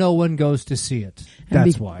they do, no one goes to see it.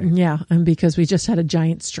 That's why. Yeah, and because we just had a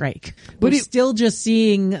giant strike. But we're still just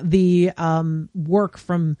seeing the work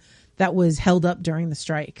from that was held up during the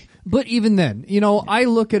strike. But even then, I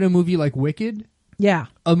look at a movie like Wicked. Yeah.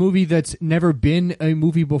 A movie that's never been a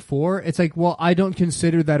movie before. It's like, well, I don't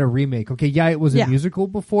consider that a remake. Okay, yeah, it was a musical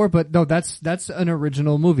before, but no, that's an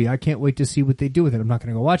original movie. I can't wait to see what they do with it. I'm not going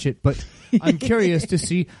to go watch it, but I'm curious to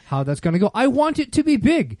see how that's going to go. I want it to be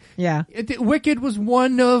big. Yeah. Wicked was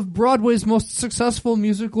one of Broadway's most successful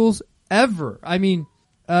musicals ever. I mean,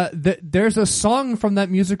 there's a song from that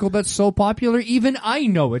musical that's so popular, even I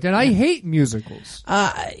know it, and I hate musicals.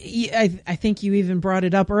 I think you even brought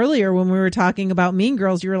it up earlier when we were talking about Mean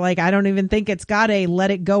Girls. You were like, I don't even think it's got a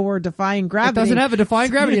Let It Go or Defying Gravity. It doesn't have a Defying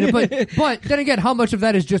Gravity in it, but then again, how much of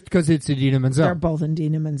that is just because it's Idina Menzel? They're both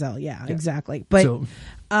Idina Menzel, yeah, exactly. But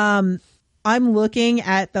I'm looking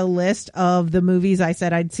at the list of the movies I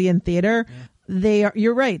said I'd see in theater. Yeah.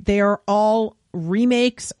 You're right. They are all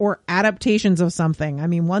remakes or adaptations of something. I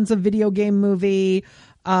mean, one's a video game movie,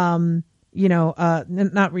 not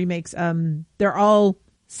remakes. They're all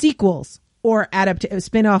sequels or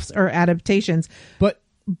spin-offs or adaptations. But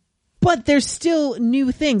there's still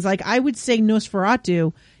new things. Like I would say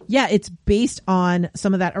Nosferatu, yeah, it's based on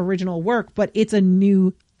some of that original work, but it's a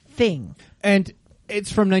new thing. And it's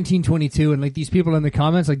from 1922, and like these people in the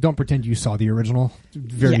comments, like, don't pretend you saw the original.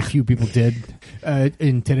 Very few people did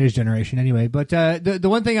in today's generation, anyway. But the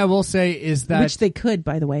one thing I will say is that, which they could,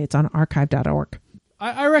 by the way, it's on archive.org.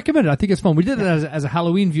 I recommend it. I think it's fun. We did it as a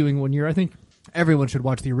Halloween viewing one year. I think everyone should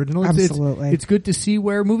watch the original. Absolutely, it's good to see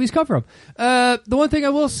where movies come from. The one thing I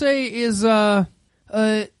will say is,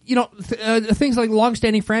 things like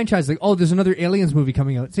long-standing franchises, like, oh, there's another Aliens movie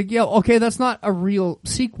coming out. It's like, yeah, okay, that's not a real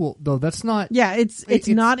sequel, though. That's not. Yeah, it's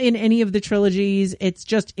not in any of the trilogies. It's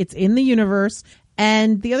in the universe.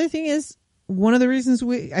 And the other thing is, one of the reasons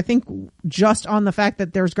I think just on the fact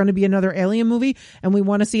that there's going to be another Alien movie and we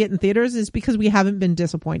want to see it in theaters is because we haven't been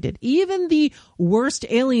disappointed. Even the worst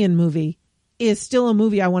Alien movie is still a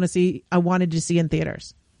movie I wanted to see in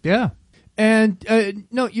theaters. Yeah. And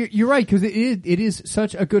no, you're right, because it is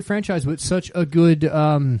such a good franchise with such a good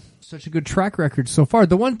track record so far.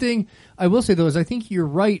 The one thing I will say though is I think you're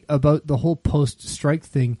right about the whole post-strike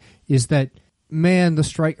thing. Is that, man, the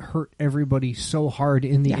strike hurt everybody so hard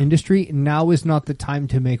in the industry. Now is not the time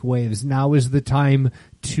to make waves. Now is the time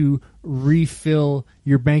to refill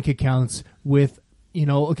your bank accounts with,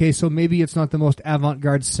 okay, so maybe it's not the most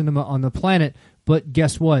avant-garde cinema on the planet, but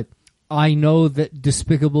guess what? I know that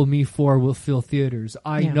Despicable Me 4 will fill theaters.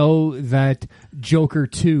 I know that Joker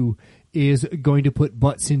 2 is going to put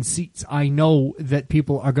butts in seats. I know that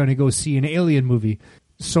people are going to go see an Alien movie.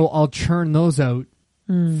 So I'll churn those out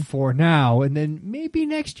for now. And then maybe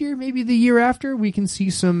next year, maybe the year after, we can see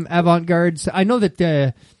some avant-garde. I know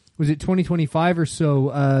that, was it 2025 or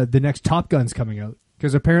so, the next Top Gun's coming out.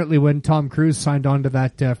 Because apparently when Tom Cruise signed on to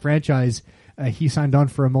that franchise, he signed on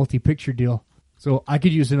for a multi-picture deal. So I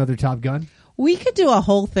could use another Top Gun. We could do a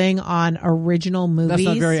whole thing on original movies. That's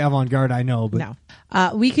not very avant-garde, I know. But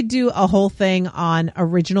no. We could do a whole thing on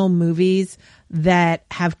original movies that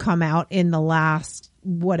have come out in the last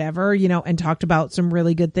whatever, and talked about some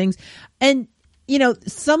really good things. And,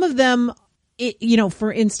 some of them,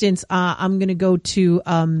 for instance, I'm going to go to,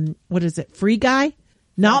 what is it? Free Guy?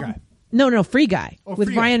 Free Guy with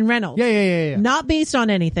Free Ryan Guy. Reynolds. Yeah. Not based on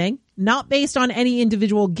anything. Not based on any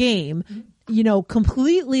individual game.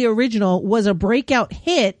 Completely original, was a breakout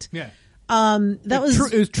hit. Yeah. It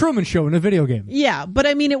was Truman Show in a video game. Yeah, but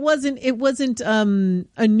I mean, it wasn't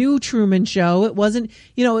a new Truman Show. It wasn't,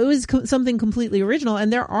 it was something completely original.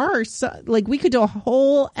 And there are we could do a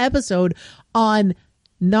whole episode on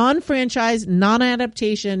non-franchise,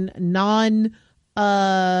 non-adaptation,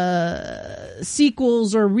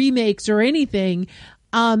 sequels or remakes or anything.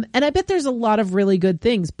 And I bet there's a lot of really good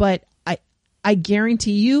things, but I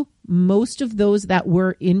guarantee you most of those that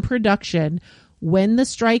were in production when the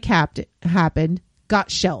strike happened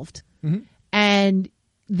got shelved. Mm-hmm. And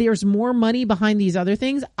there's more money behind these other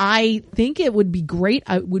things. I think it would be great.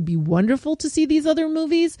 It would be wonderful to see these other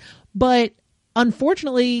movies, but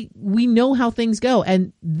unfortunately we know how things go.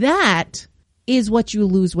 And that is what you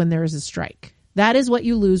lose when there is a strike. That is what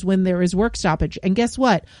you lose when there is work stoppage. And guess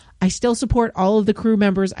what? I still support all of the crew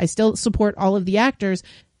members. I still support all of the actors.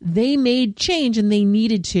 They made change and they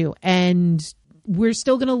needed to. And we're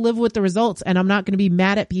still going to live with the results. And I'm not going to be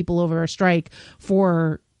mad at people over a strike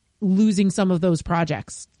for losing some of those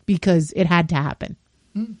projects because it had to happen.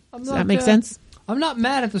 Does that make sense? I'm not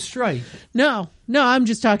mad at the strike. No, I'm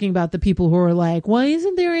just talking about the people who are like, why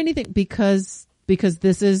isn't there anything? Because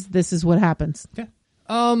this is what happens. Yeah.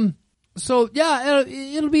 So yeah,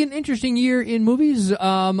 it'll be an interesting year in movies. You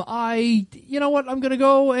know what? I'm gonna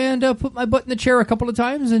go and put my butt in the chair a couple of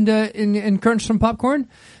times and crunch some popcorn.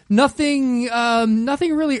 Nothing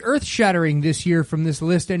really earth shattering this year from this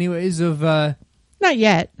list, anyways. Not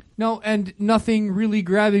yet. No, and nothing really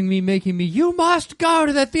grabbing me, making me, you must go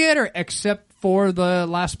to the theater, except for the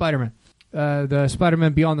last Spider-Man. The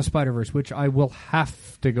Spider-Man Beyond the Spider-Verse, which I will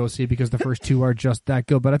have to go see because the first two are just that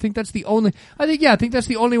good. But I think that's the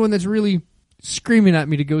only one that's really screaming at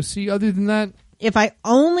me to go see. Other than that, if I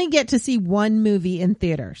only get to see one movie in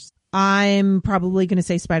theaters, I'm probably going to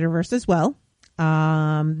say Spider-Verse as well.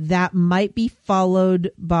 That might be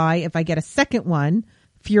followed by, if I get a second one,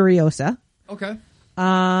 Furiosa. Okay.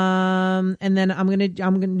 And then I'm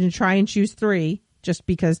gonna try and choose three just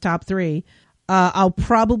because top three. I'll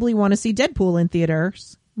probably want to see Deadpool in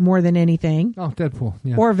theaters more than anything. Oh, Deadpool,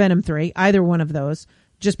 yeah. Or Venom 3, either one of those,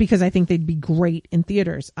 just because I think they'd be great in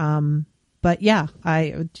theaters. But yeah,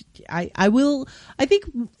 I will. I think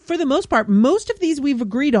for the most part, most of these we've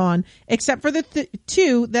agreed on, except for the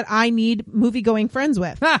two that I need movie going friends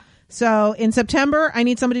with. Ha! So in September, I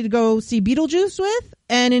need somebody to go see Beetlejuice with,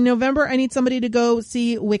 and in November, I need somebody to go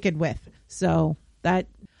see Wicked with. So that,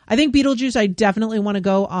 I think Beetlejuice, I definitely want to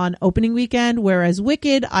go on opening weekend, whereas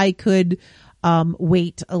Wicked, I could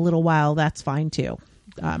wait a little while. That's fine too.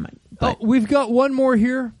 We've got one more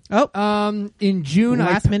here. In June,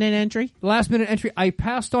 last minute entry. I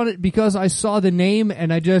passed on it because I saw the name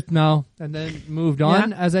and I just and then moved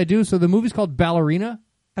on as I do. So the movie's called Ballerina.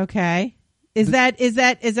 Okay. Is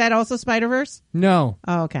that also Spider-Verse? No.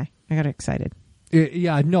 Oh, okay. I got excited.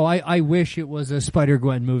 I wish it was a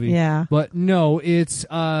Spider-Gwen movie. Yeah. But no, it's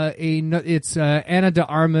Anna de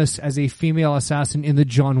Armas as a female assassin in the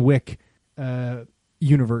John Wick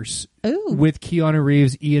universe. Ooh. With Keanu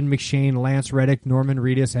Reeves, Ian McShane, Lance Reddick, Norman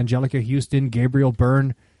Reedus, Angelica Houston, Gabriel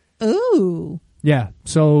Byrne. Ooh. Yeah.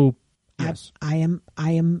 So yes. I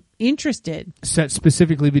am interested. Set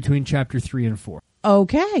specifically between chapter 3 and 4.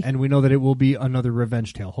 Okay. And we know that it will be another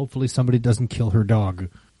revenge tale. Hopefully somebody doesn't kill her dog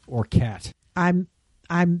or cat. I'm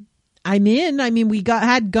in. I mean, we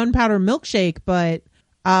had Gunpowder Milkshake, but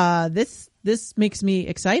this makes me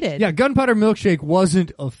excited. Yeah, Gunpowder Milkshake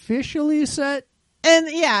wasn't officially set. And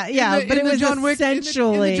but it was John Wick,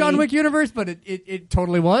 essentially in the John Wick universe, but it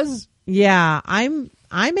totally was. Yeah, I'm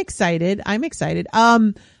excited.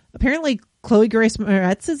 Apparently Chloe Grace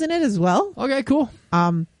Moretz is in it as well. Okay, cool.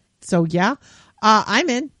 So yeah. I'm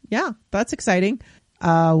in. Yeah, that's exciting.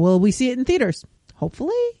 Will we see it in theaters?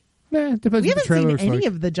 Hopefully. Yeah, it depends. We haven't seen any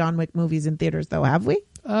of the John Wick movies in theaters, though, have we?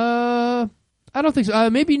 I don't think so.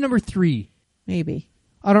 Maybe number 3. Maybe.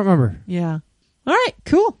 I don't remember. Yeah. All right,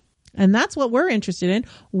 cool. And that's what we're interested in.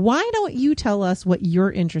 Why don't you tell us what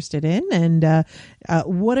you're interested in, and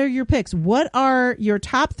what are your picks? What are your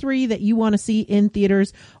top 3 that you want to see in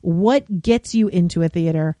theaters? What gets you into a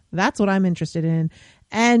theater? That's what I'm interested in.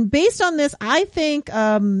 And based on this, I think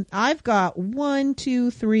I've got 1,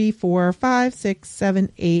 2, 3, 4, 5, 6,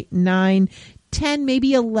 7, 8, 9, 10,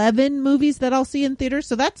 maybe 11 movies that I'll see in theaters.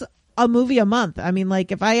 So that's a movie a month. I mean,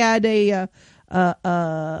 like if I had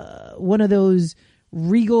one of those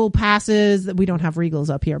Regal passes, that we don't have Regals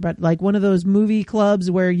up here, but like one of those movie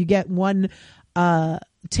clubs where you get one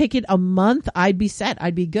ticket a month, I'd be set.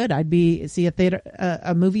 I'd be good. I'd see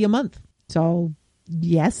a movie a month. So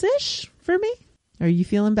yes-ish for me. Are you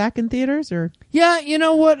feeling back in theaters, or? Yeah, you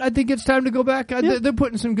know what? I think it's time to go back. They're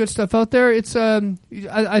putting some good stuff out there. It's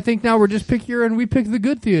I think now we're just pickier and we pick the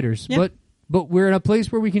good theaters. Yeah. But we're in a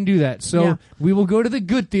place where we can do that. So we will go to the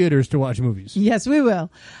good theaters to watch movies. Yes, we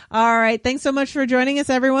will. All right. Thanks so much for joining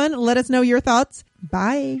us, everyone. Let us know your thoughts.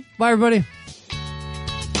 Bye. Bye, everybody.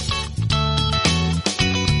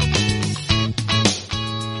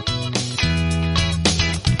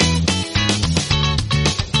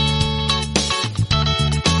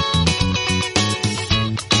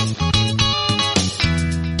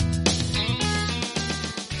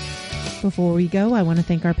 Before we go, I want to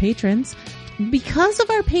thank our patrons. Because of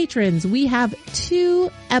our patrons, we have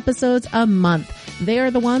 2 episodes a month. They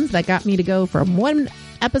are the ones that got me to go from 1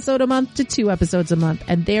 episode a month to 2 episodes a month,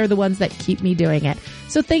 and they're the ones that keep me doing it.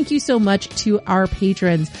 So thank you so much to our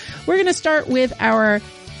patrons. We're going to start with our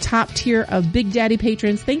top tier of Big Daddy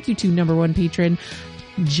patrons. Thank you to number one patron,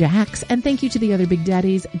 Jax, and thank you to the other Big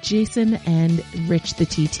Daddies, Jason and Rich the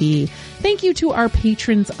TT. Thank you to our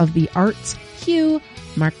patrons of the arts, Hugh,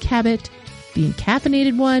 Mark Cabot, the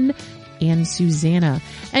Encaffeinated One, and Susanna.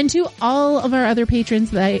 And to all of our other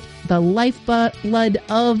patrons, the lifeblood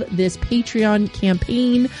of this Patreon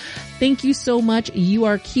campaign, thank you so much. You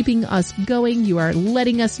are keeping us going. You are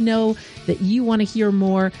letting us know that you want to hear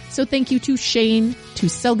more. So thank you to Shane, to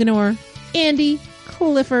Selganor, Andy,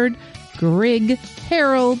 Clifford, Grig,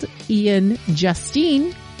 Harold, Ian,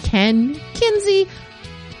 Justine, Ken, Kinsey,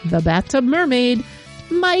 the Bathtub Mermaid,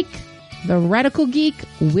 Mike, the Radical Geek,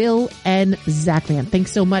 Will, and Zachman.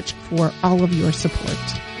 Thanks so much for all of your support.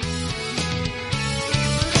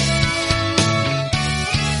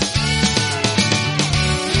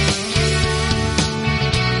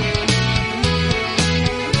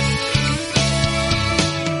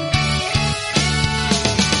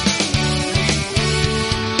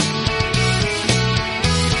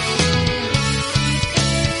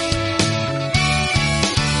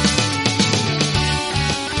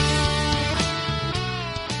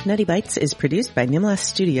 Nutty Bites is produced by Nimlas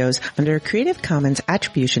Studios under a Creative Commons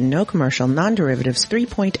Attribution No Commercial Non-Derivatives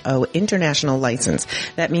 3.0 International License.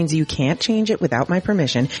 That means you can't change it without my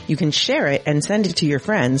permission. You can share it and send it to your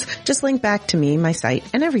friends. Just link back to me, my site,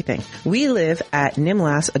 and everything. We live at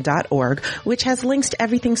nimlas.org, which has links to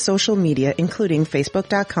everything social media, including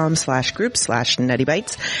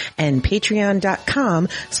facebook.com/group/nuttybites and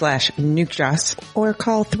patreon.com/nukejoss, or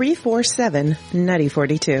call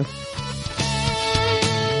 347-NUTTY42.